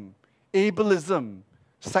 nationalism, ableism,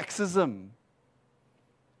 sexism?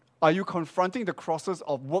 Are you confronting the crosses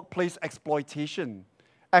of workplace exploitation,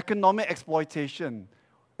 economic exploitation,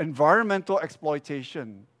 environmental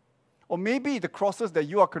exploitation? Or maybe the crosses that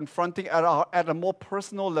you are confronting at a more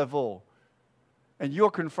personal level, and you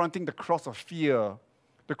are confronting the cross of fear,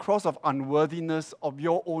 the cross of unworthiness of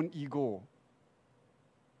your own ego.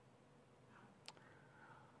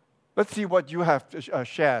 Let's see what you have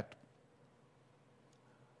shared.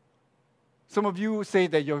 Some of you say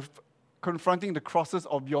that you're confronting the crosses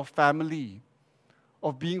of your family,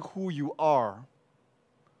 of being who you are,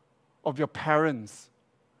 of your parents,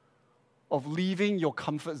 of leaving your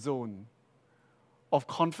comfort zone, of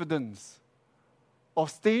confidence, of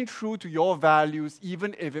staying true to your values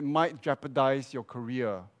even if it might jeopardize your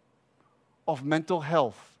career, of mental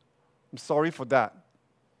health. I'm sorry for that.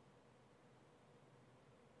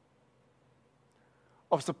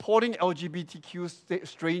 Of supporting LGBTQ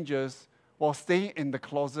strangers while staying in the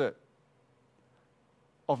closet,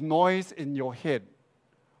 of noise in your head,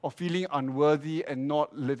 of feeling unworthy and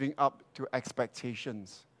not living up to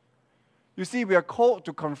expectations. You see, we are called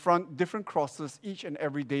to confront different crosses each and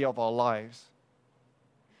every day of our lives.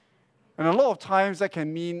 And a lot of times that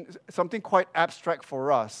can mean something quite abstract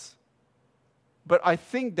for us. But I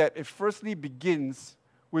think that it firstly begins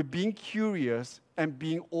with being curious and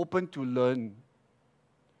being open to learn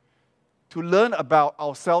about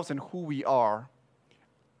ourselves and who we are,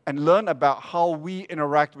 and learn about how we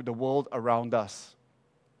interact with the world around us.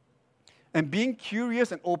 And being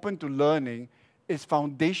curious and open to learning is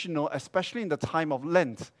foundational, especially in the time of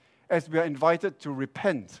Lent, as we are invited to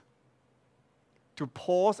repent, to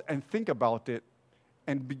pause and think about it,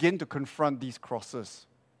 and begin to confront these crosses.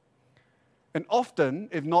 And often,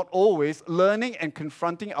 if not always, learning and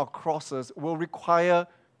confronting our crosses will require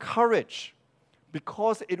courage,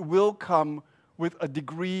 because it will come with a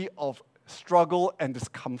degree of struggle and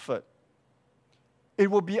discomfort.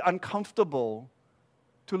 It will be uncomfortable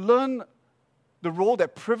to learn the role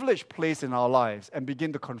that privilege plays in our lives and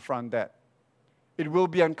begin to confront that. It will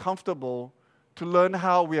be uncomfortable to learn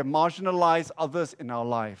how we have marginalized others in our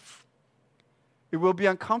life. It will be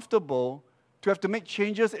uncomfortable to have to make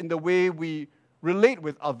changes in the way we relate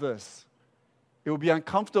with others. It will be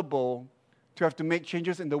uncomfortable to have to make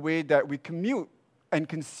changes in the way that we commute and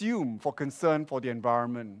consume for concern for the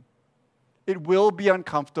environment. It will be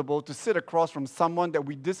uncomfortable to sit across from someone that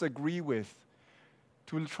we disagree with,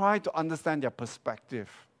 to try to understand their perspective.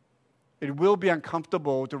 It will be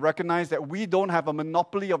uncomfortable to recognize that we don't have a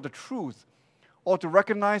monopoly of the truth, or to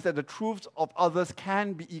recognize that the truths of others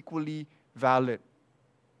can be equally valid.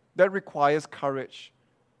 That requires courage,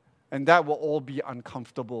 and that will all be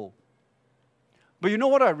uncomfortable. But you know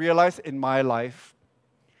what I realized in my life?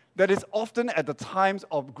 That it's often at the times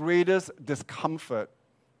of greatest discomfort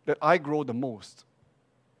that I grow the most.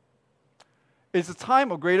 It's a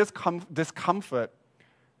time of greatest discomfort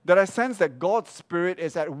that I sense that God's Spirit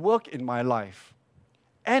is at work in my life,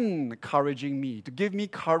 encouraging me, to give me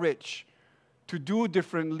courage to do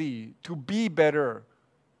differently, to be better,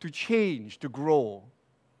 to change, to grow.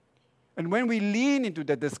 And when we lean into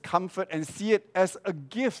that discomfort and see it as a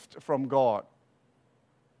gift from God,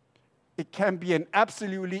 it can be an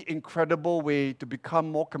absolutely incredible way to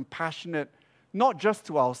become more compassionate, not just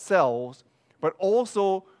to ourselves, but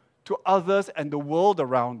also to others and the world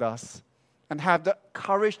around us, and have the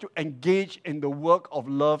courage to engage in the work of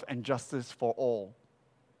love and justice for all.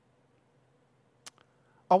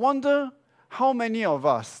 I wonder how many of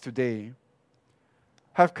us today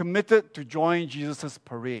have committed to join Jesus'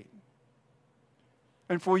 parade.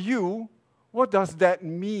 And for you, what does that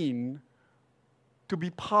mean to be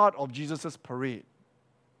part of Jesus' parade?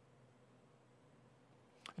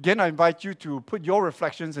 Again, I invite you to put your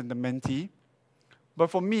reflections in the Menti. But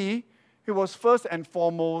for me, it was first and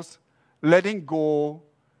foremost letting go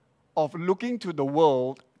of looking to the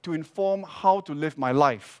world to inform how to live my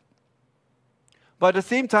life. But at the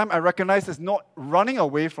same time, I recognize it's not running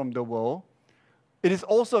away from the world. It is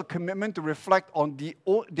also a commitment to reflect on the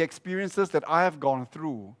experiences that I have gone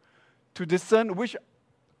through, to discern which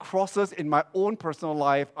crosses in my own personal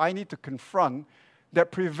life I need to confront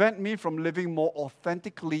that prevent me from living more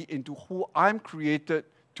authentically into who I'm created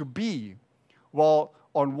to be. While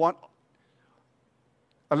on one,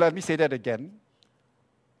 let me say that again.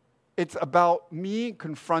 It's about me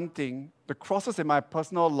confronting the crosses in my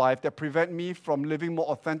personal life that prevent me from living more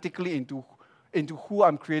authentically into who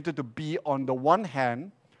I'm created to be on the one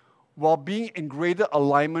hand, while being in greater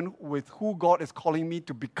alignment with who God is calling me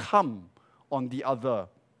to become on the other.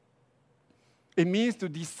 It means to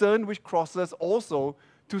discern which crosses also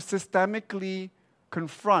to systemically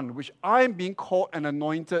confront, which I'm being called and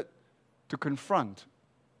anointed to confront.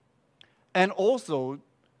 And also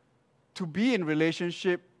to be in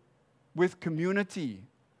relationship with community,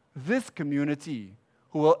 this community,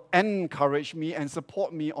 who will encourage me and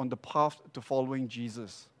support me on the path to following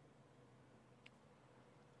Jesus.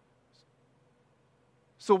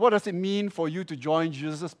 So what does it mean for you to join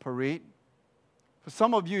Jesus' parade? For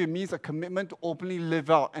some of you, it means a commitment to openly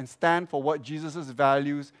live out and stand for what Jesus'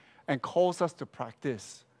 values and calls us to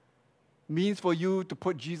practice. Means for you to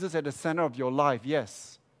put Jesus at the center of your life,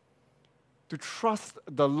 yes. To trust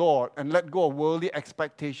the Lord and let go of worldly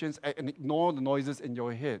expectations and ignore the noises in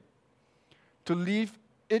your head. To live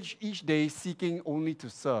each day seeking only to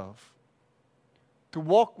serve. To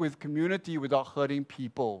walk with community without hurting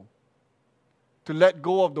people. To let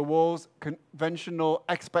go of the world's conventional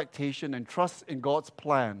expectation and trust in God's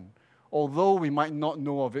plan, although we might not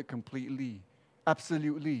know of it completely.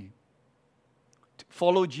 Absolutely. To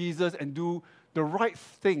follow Jesus and do the right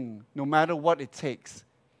thing no matter what it takes,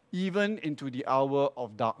 even into the hour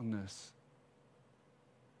of darkness.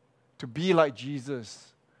 To be like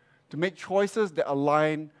Jesus. To make choices that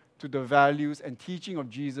align to the values and teaching of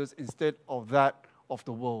Jesus instead of that of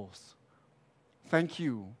the world's. Thank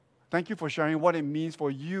you. Thank you for sharing what it means for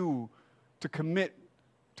you to commit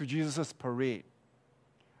to Jesus' parade.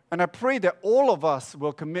 And I pray that all of us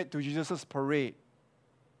will commit to Jesus' parade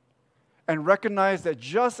and recognize that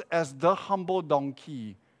just as the humble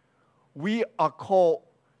donkey, we are called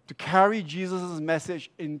to carry Jesus' message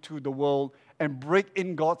into the world and break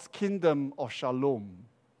in God's kingdom of shalom.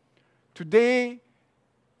 Today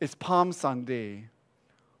is Palm Sunday.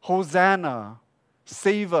 Hosanna,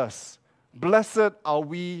 save us. Blessed are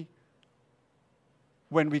we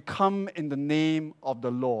when we come in the name of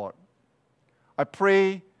the Lord. I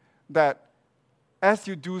pray that as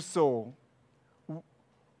you do so,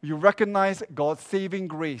 you recognize God's saving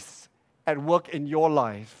grace at work in your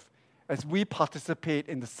life as we participate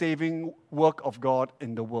in the saving work of God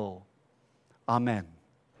in the world. Amen.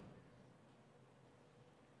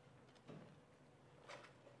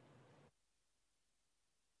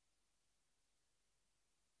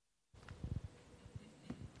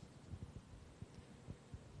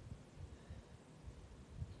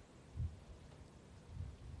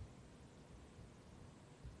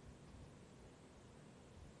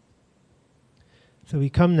 So we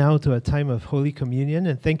come now to a time of Holy Communion,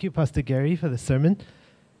 and thank you, Pastor Gary, for the sermon.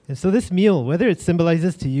 And so this meal, whether it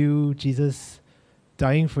symbolizes to you Jesus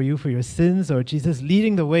dying for you for your sins, or Jesus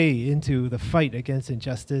leading the way into the fight against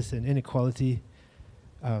injustice and inequality,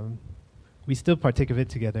 we still partake of it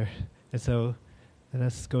together. And so let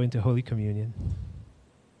us go into Holy Communion.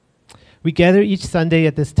 We gather each Sunday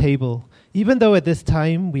at this table. Even though at this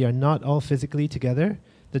time we are not all physically together,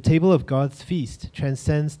 the table of God's feast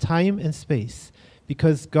transcends time and space,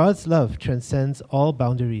 because God's love transcends all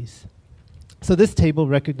boundaries. So this table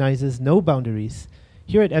recognizes no boundaries.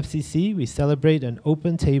 Here at FCC, we celebrate an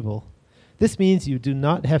open table. This means you do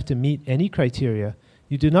not have to meet any criteria.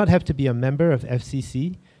 You do not have to be a member of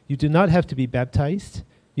FCC. You do not have to be baptized.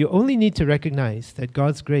 You only need to recognize that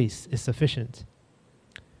God's grace is sufficient.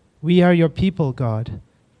 We are your people, God,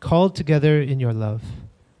 called together in your love.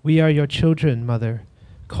 We are your children, Mother,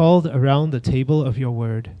 called around the table of your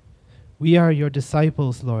word. We are your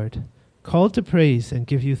disciples, Lord, called to praise and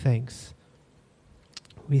give you thanks.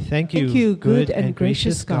 We thank you, good and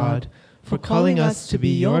gracious God, for calling us to be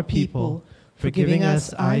your people, for giving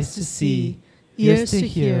us eyes to see, ears to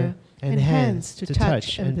hear, and hands to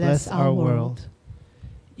touch and bless our world.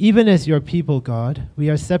 Even as your people, God, we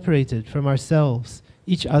are separated from ourselves,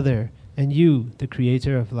 each other, and you, the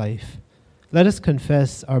creator of life. Let us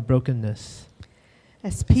confess our brokenness.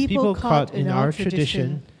 As people caught in our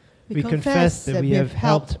tradition, we confess that we have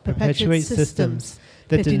helped perpetuate systems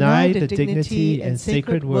that deny the dignity and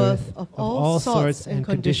sacred worth of all sorts and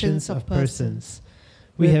conditions of persons.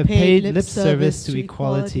 We have paid lip service to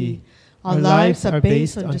equality. Our lives are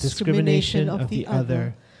based on discrimination of the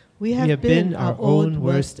other. We have been our own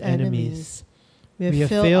worst enemies. We have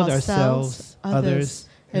failed ourselves, others,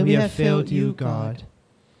 and we have failed you, God.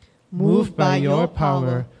 Moved by your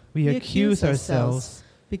power, we accuse ourselves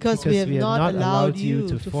because we have not allowed you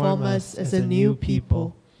to form us as a new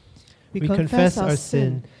people. We confess our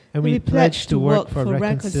sin, and we pledge to work for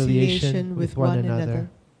reconciliation with one another.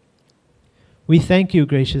 We thank you,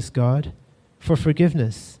 gracious God, for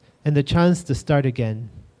forgiveness and the chance to start again.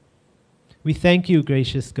 We thank you,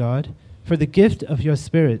 gracious God, for the gift of your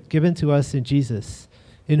Spirit given to us in Jesus,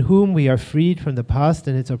 in whom we are freed from the past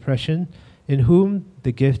and its oppression, in whom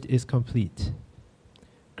the gift is complete.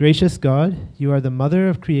 Gracious God, you are the mother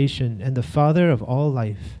of creation and the father of all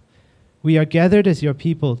life. We are gathered as your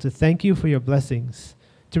people to thank you for your blessings,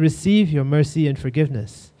 to receive your mercy and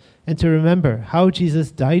forgiveness, and to remember how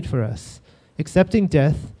Jesus died for us, accepting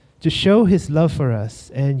death to show his love for us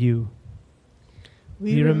and you.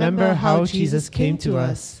 We remember how Jesus came to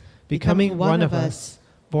us, becoming one of us,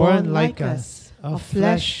 born like us, of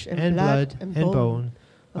flesh and blood and bone,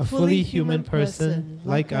 a fully human person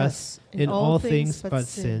like us in all things but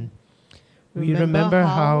sin. we remember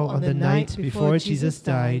how on the night before Jesus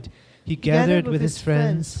died, he gathered with his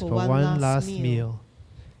friends for one last meal.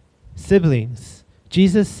 Siblings,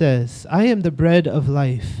 Jesus says, I am the bread of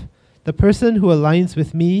life. The person who aligns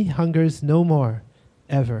with me hungers no more,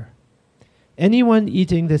 ever. Anyone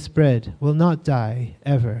eating this bread will not die,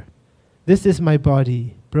 ever. This is my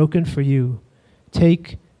body, broken for you.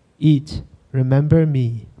 Take, eat, remember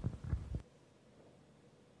me.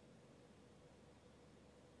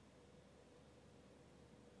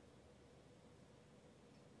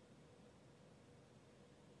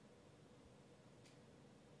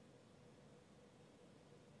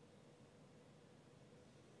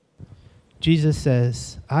 Jesus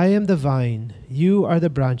says, I am the vine, you are the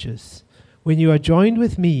branches. When you are joined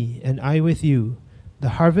with me and I with you, the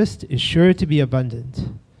harvest is sure to be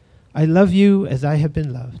abundant. I love you as I have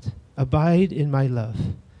been loved. Abide in my love.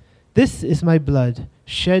 This is my blood,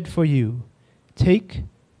 shed for you. Take,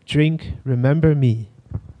 drink, remember me.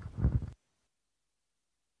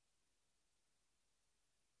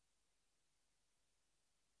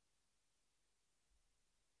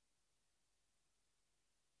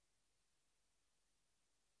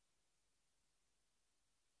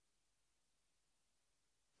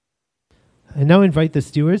 I now invite the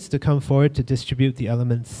stewards to come forward to distribute the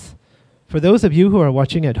elements. For those of you who are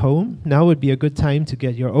watching at home, now would be a good time to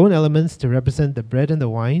get your own elements to represent the bread and the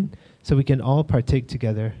wine, so we can all partake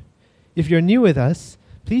together. If you're new with us,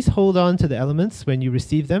 please hold on to the elements when you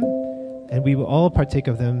receive them, and we will all partake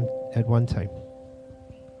of them at one time.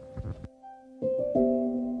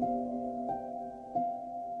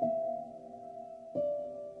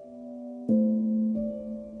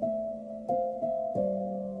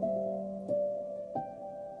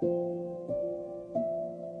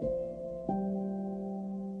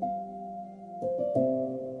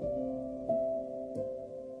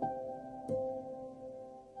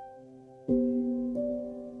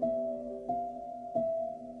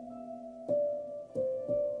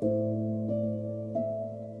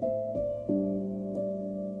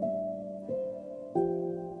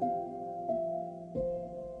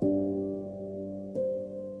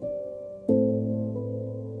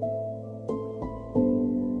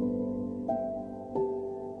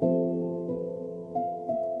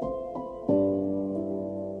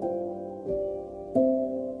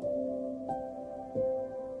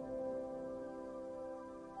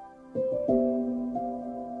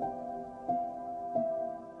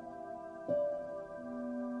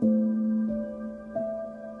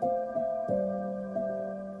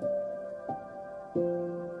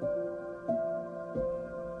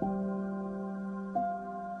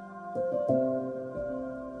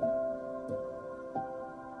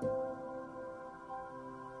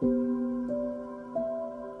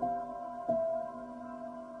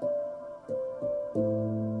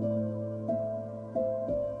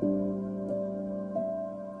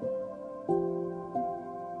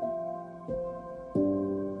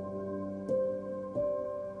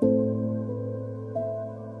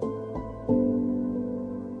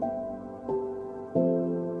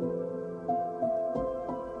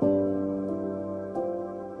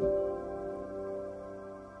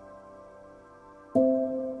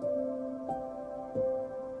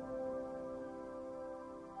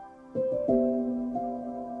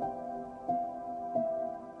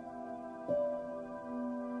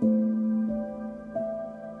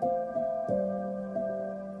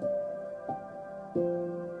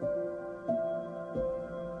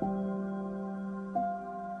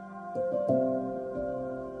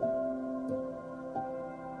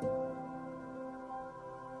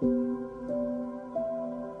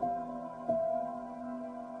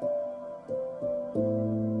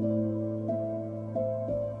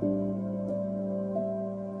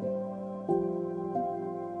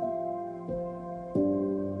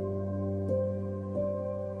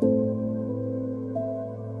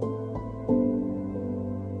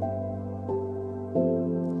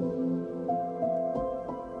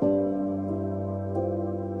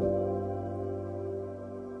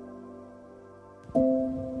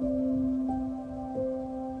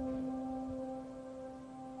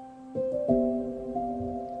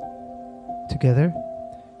 Together.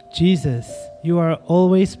 Jesus, you are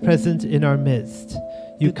always present in our midst.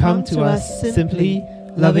 You come to us simply,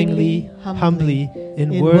 lovingly, humbly,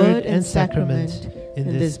 in word and sacrament,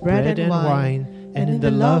 in this bread and wine, and in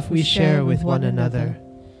the love we share with one another.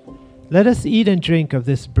 Let us eat and drink of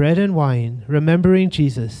this bread and wine, remembering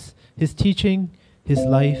Jesus, his teaching, his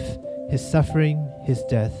life, his suffering, his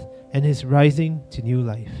death, and his rising to new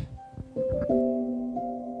life.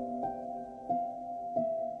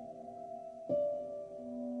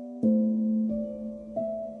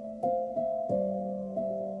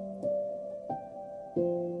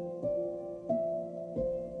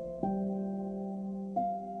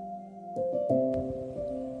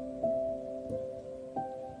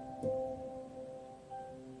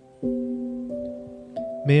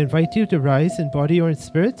 may I invite you to rise in body or in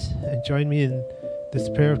spirit and join me in this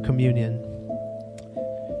prayer of communion.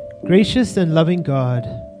 Gracious and loving God,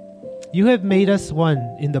 you have made us one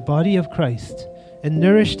in the body of Christ and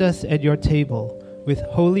nourished us at your table with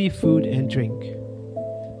holy food and drink.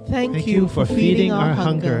 Thank you for feeding our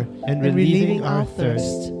hunger and relieving our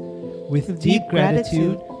thirst. With deep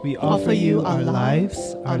gratitude, we offer you our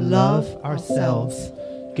lives, our love, ourselves,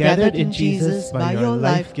 gathered in Jesus by your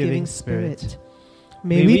life-giving Spirit.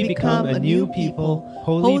 May we become a new people,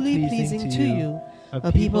 wholly pleasing to you,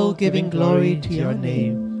 a people giving glory to your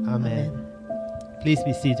name. Amen. Please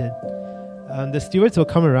be seated. The stewards will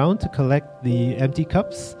come around to collect the empty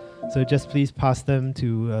cups, so just please pass them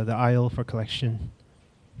to the aisle for collection.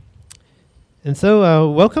 And so,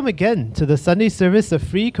 welcome again to the Sunday service of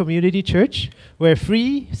Free Community Church, where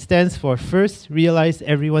FREE stands for First Realize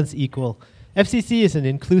Everyone's Equal. FCC is an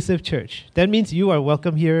inclusive church. That means you are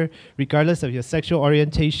welcome here regardless of your sexual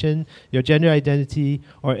orientation, your gender identity,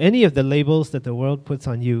 or any of the labels that the world puts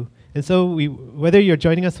on you. And so, whether you're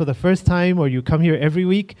joining us for the first time or you come here every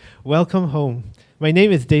week, welcome home. My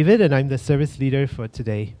name is David, and I'm the service leader for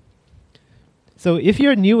today. So if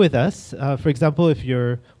you're new with us, for example, if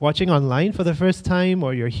you're watching online for the first time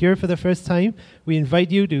or you're here for the first time, we invite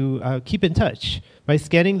you to keep in touch by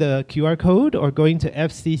scanning the QR code or going to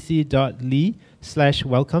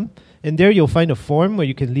fcc.ly/welcome. And there you'll find a form where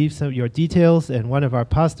you can leave some of your details, and one of our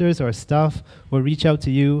pastors or staff will reach out to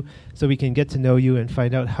you so we can get to know you and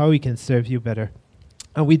find out how we can serve you better.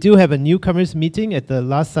 We do have a newcomers meeting at the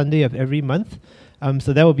last Sunday of every month.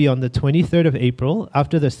 So that will be on the 23rd of April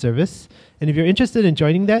after the service. And if you're interested in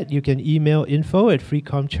joining that, you can email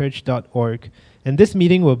info@freecomchurch.org. And this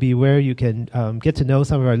meeting will be where you can get to know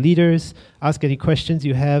some of our leaders, ask any questions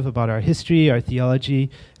you have about our history, our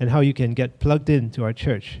theology, and how you can get plugged into our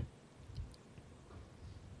church.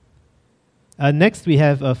 Next, we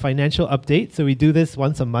have a financial update. So we do this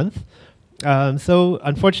once a month. So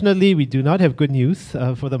unfortunately, we do not have good news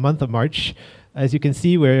for the month of March. As you can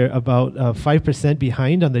see, we're about 5%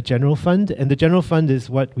 behind on the general fund, and the general fund is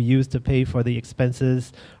what we use to pay for the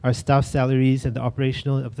expenses, our staff salaries, and the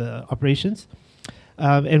operations.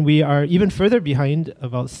 And we are even further behind,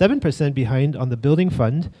 about 7% behind on the building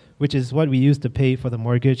fund, which is what we use to pay for the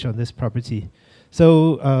mortgage on this property.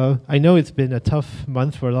 So I know it's been a tough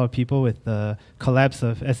month for a lot of people with the collapse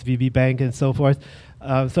of SVB Bank and so forth.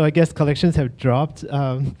 So I guess collections have dropped.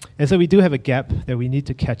 And so we do have a gap that we need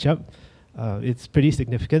to catch up. It's pretty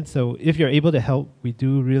significant. So if you're able to help, we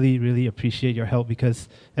do really, really appreciate your help, because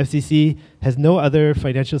FCC has no other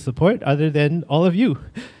financial support other than all of you.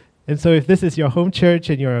 And so if this is your home church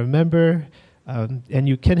and you're a member and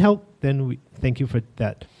you can help, then we thank you for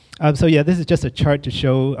that. So yeah, this is just a chart to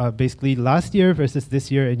show basically last year versus this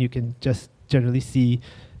year, and you can just generally see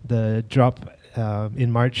the drop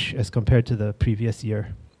in March as compared to the previous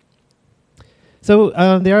year. So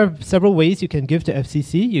there are several ways you can give to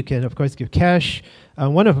FCC. You can, of course, give cash.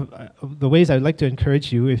 One of the ways I'd like to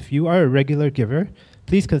encourage you, if you are a regular giver,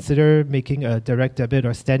 please consider making a direct debit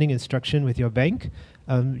or standing instruction with your bank.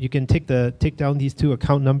 You can take down these two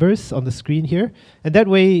account numbers on the screen here. And that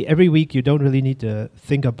way, every week, you don't really need to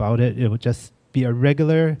think about it. It will just be a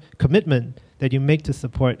regular commitment that you make to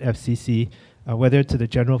support FCC, whether to the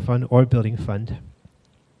general fund or building fund.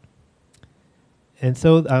 And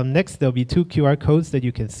so next, there'll be two QR codes that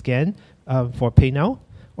you can scan for Pay Now.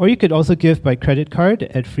 Or you could also give by credit card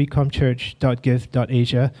at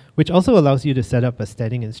freecomchurch.give.asia, which also allows you to set up a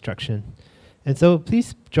standing instruction. And so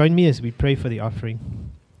please join me as we pray for the offering.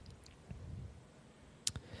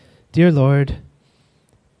 Dear Lord,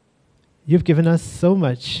 you've given us so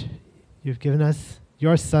much. You've given us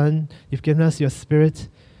your Son. You've given us your Spirit.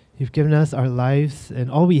 You've given us our lives.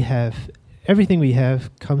 And all we have, everything we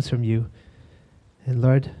have, comes from you. And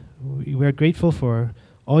Lord, we're grateful for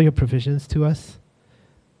all your provisions to us.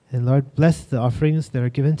 And Lord, bless the offerings that are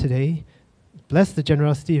given today. Bless the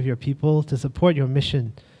generosity of your people to support your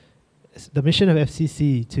mission, the mission of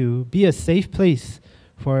FCC, to be a safe place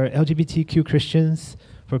for LGBTQ Christians,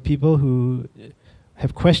 for people who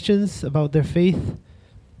have questions about their faith,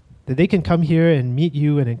 that they can come here and meet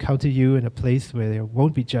you and encounter you in a place where they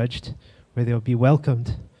won't be judged, where they'll be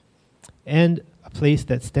welcomed, and a place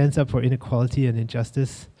that stands up for inequality and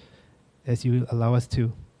injustice as you allow us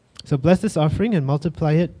to. So bless this offering and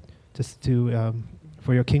multiply it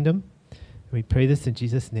for your kingdom. We pray this in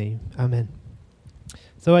Jesus' name. Amen.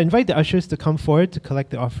 So I invite the ushers to come forward to collect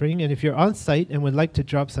the offering. And if you're on site and would like to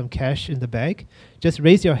drop some cash in the bag, just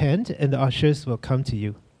raise your hand and the ushers will come to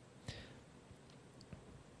you.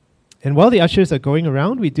 And while the ushers are going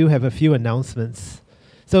around, we do have a few announcements.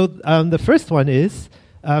 So the first one is,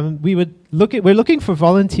 we're looking for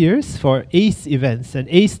volunteers for ACE events, and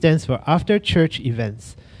ACE stands for After Church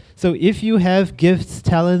Events. So if you have gifts,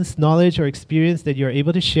 talents, knowledge, or experience that you're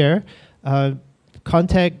able to share,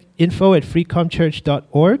 contact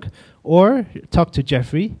info@freecomchurch.org or talk to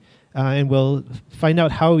Jeffrey, and we'll find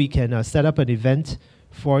out how we can set up an event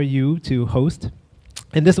for you to host.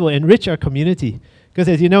 And this will enrich our community. Because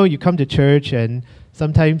as you know, you come to church and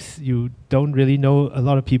sometimes you don't really know a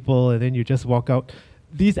lot of people, and then you just walk out.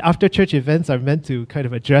 These after-church events are meant to kind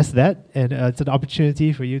of address that, and it's an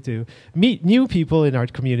opportunity for you to meet new people in our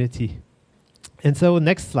community. And so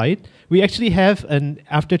next slide, we actually have an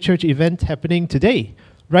after-church event happening today,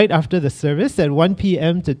 right after the service at 1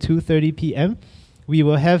 p.m. to 2:30 p.m. We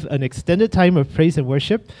will have an extended time of praise and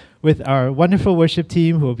worship with our wonderful worship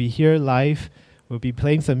team who will be here live. We'll be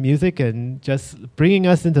playing some music and just bringing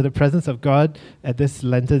us into the presence of God at this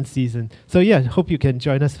Lenten season. So yeah, hope you can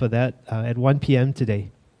join us for that at 1 p.m. today.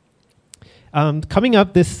 Coming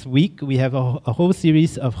up this week, we have a whole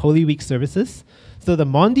series of Holy Week services. So the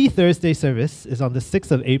Maundy Thursday service is on the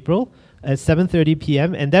 6th of April at 7:30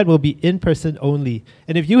 p.m., and that will be in person only.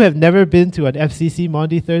 And if you have never been to an FCC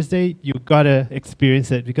Maundy Thursday, you've got to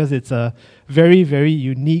experience it because it's a very, very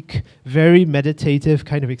unique, very meditative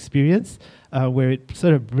kind of experience. Where it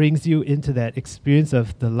sort of brings you into that experience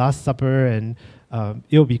of the Last Supper, and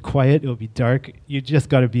it'll be quiet, it'll be dark. You just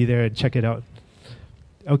got to be there and check it out.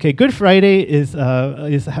 Okay, Good Friday is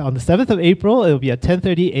on the 7th of April. It'll be a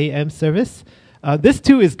 10:30 a.m. service. This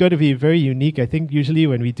too is going to be very unique. I think usually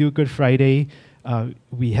when we do Good Friday,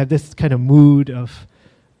 we have this kind of mood of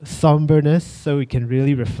somberness, so we can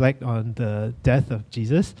really reflect on the death of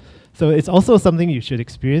Jesus. So it's also something you should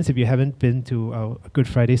experience if you haven't been to a Good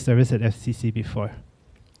Friday service at FCC before.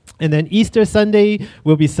 And then Easter Sunday,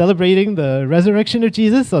 we'll be celebrating the resurrection of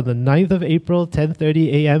Jesus on the 9th of April,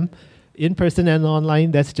 10:30 a.m. in person and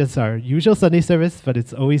online. That's just our usual Sunday service, but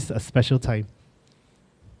it's always a special time.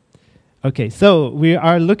 Okay, so we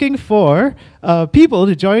are looking for people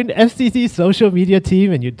to join FCC's social media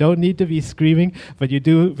team, and you don't need to be screaming, but you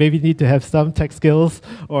do maybe need to have some tech skills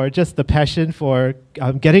or just the passion for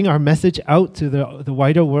getting our message out to the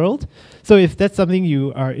wider world. So if that's something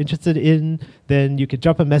you are interested in, then you can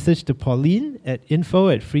drop a message to Pauline at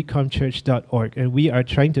info@freecomchurch.org, and we are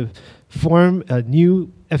trying to form a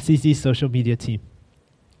new FCC social media team.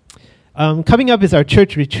 Coming up is our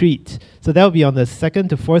church retreat. So that will be on the 2nd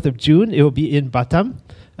to 4th of June. It will be in Batam.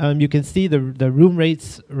 You can see the room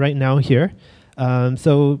rates right now here.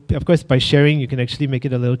 So, of course, by sharing, you can actually make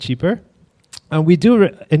it a little cheaper. We do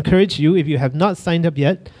encourage you, if you have not signed up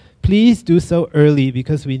yet, please do so early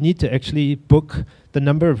because we need to actually book the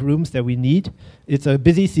number of rooms that we need. It's a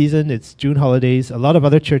busy season. It's June holidays. A lot of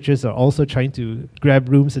other churches are also trying to grab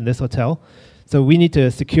rooms in this hotel. So we need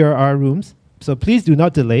to secure our rooms. So please do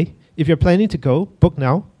not delay. If you're planning to go, book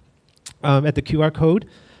now at the QR code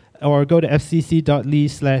or go to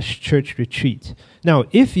fcc.ly/churchretreat. Now,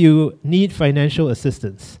 if you need financial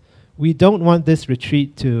assistance, we don't want this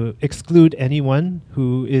retreat to exclude anyone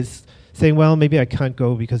who is saying, well, maybe I can't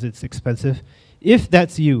go because it's expensive. If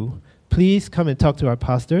that's you, please come and talk to our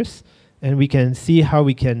pastors, and we can see how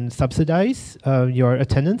we can subsidize your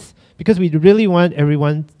attendance, because we really want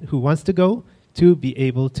everyone who wants to go to be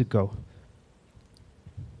able to go.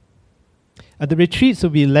 The retreats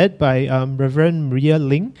will be led by Reverend Maria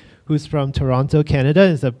Ling, who's from Toronto, Canada,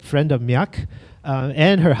 is a friend of Miak,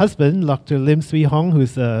 and her husband, Dr. Lim Swee Hong,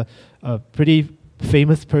 who's a pretty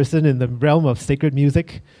famous person in the realm of sacred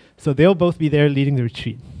music. So they'll both be there leading the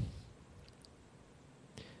retreat.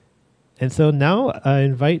 And so now I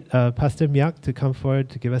invite Pastor Miak to come forward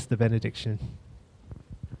to give us the benediction.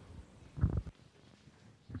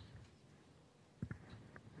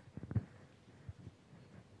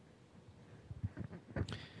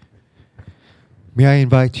 May I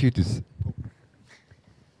invite you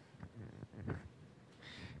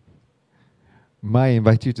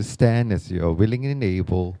to stand as you are willing and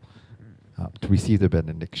able to receive the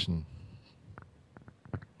benediction.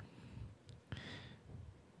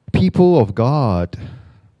 People of God,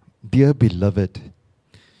 dear beloved,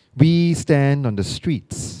 we stand on the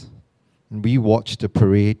streets and we watch the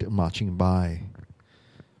parade marching by.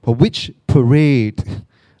 For which parade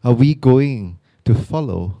are we going to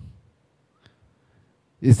follow?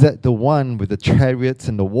 Is that the one with the chariots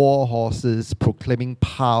and the war horses proclaiming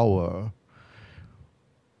power,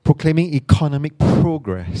 proclaiming economic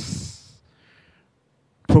progress,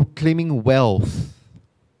 proclaiming wealth?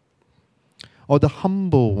 Or the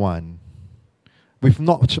humble one with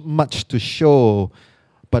not much to show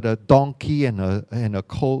but a donkey and a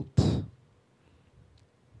colt?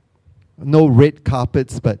 No red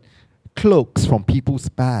carpets but cloaks from people's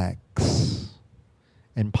backs,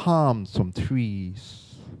 and palms from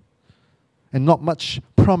trees, and not much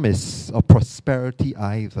promise of prosperity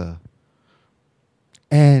either.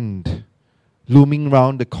 And looming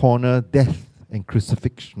round the corner, death and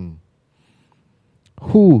crucifixion.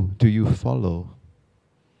 Who do you follow?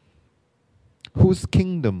 Whose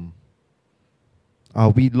kingdom are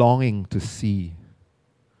we longing to see?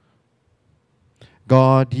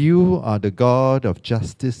 God, you are the God of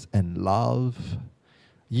justice and love.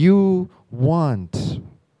 You want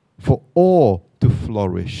for all to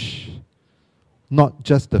flourish, not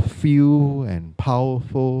just the few and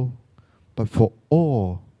powerful, but for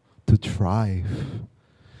all to thrive.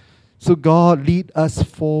 So God, lead us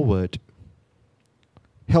forward.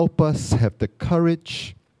 Help us have the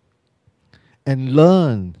courage and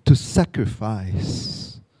learn to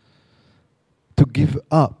sacrifice, to give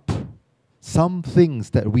up some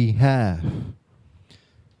things that we have,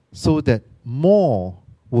 so that more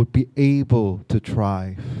would be able to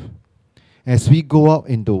thrive. As we go out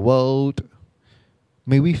in the world,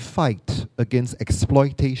 may we fight against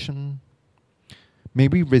exploitation. May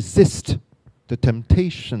we resist the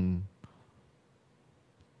temptation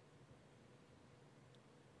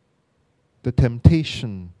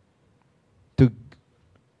to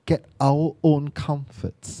get our own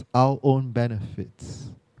comforts, our own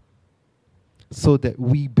benefits, so that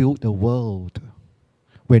we build a world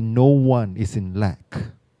where no one is in lack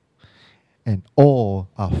and all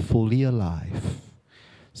are fully alive.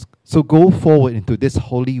 So go forward into this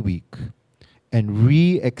Holy Week and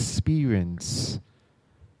re-experience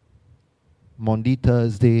Maundy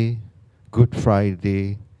Thursday, Good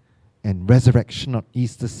Friday, and Resurrection on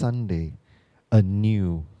Easter Sunday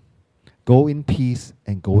anew. Go in peace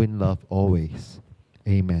and go in love always.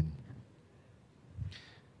 Amen.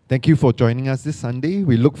 Thank you for joining us this Sunday.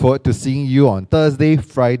 We look forward to seeing you on Thursday,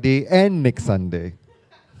 Friday, and next Sunday.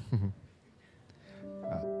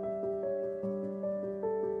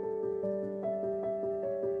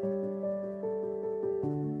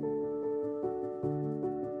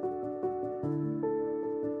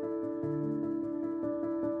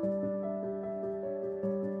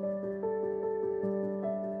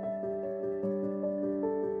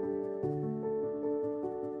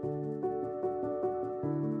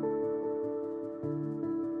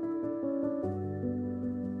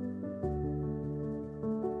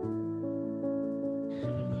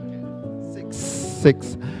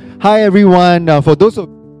 Hi everyone. For those of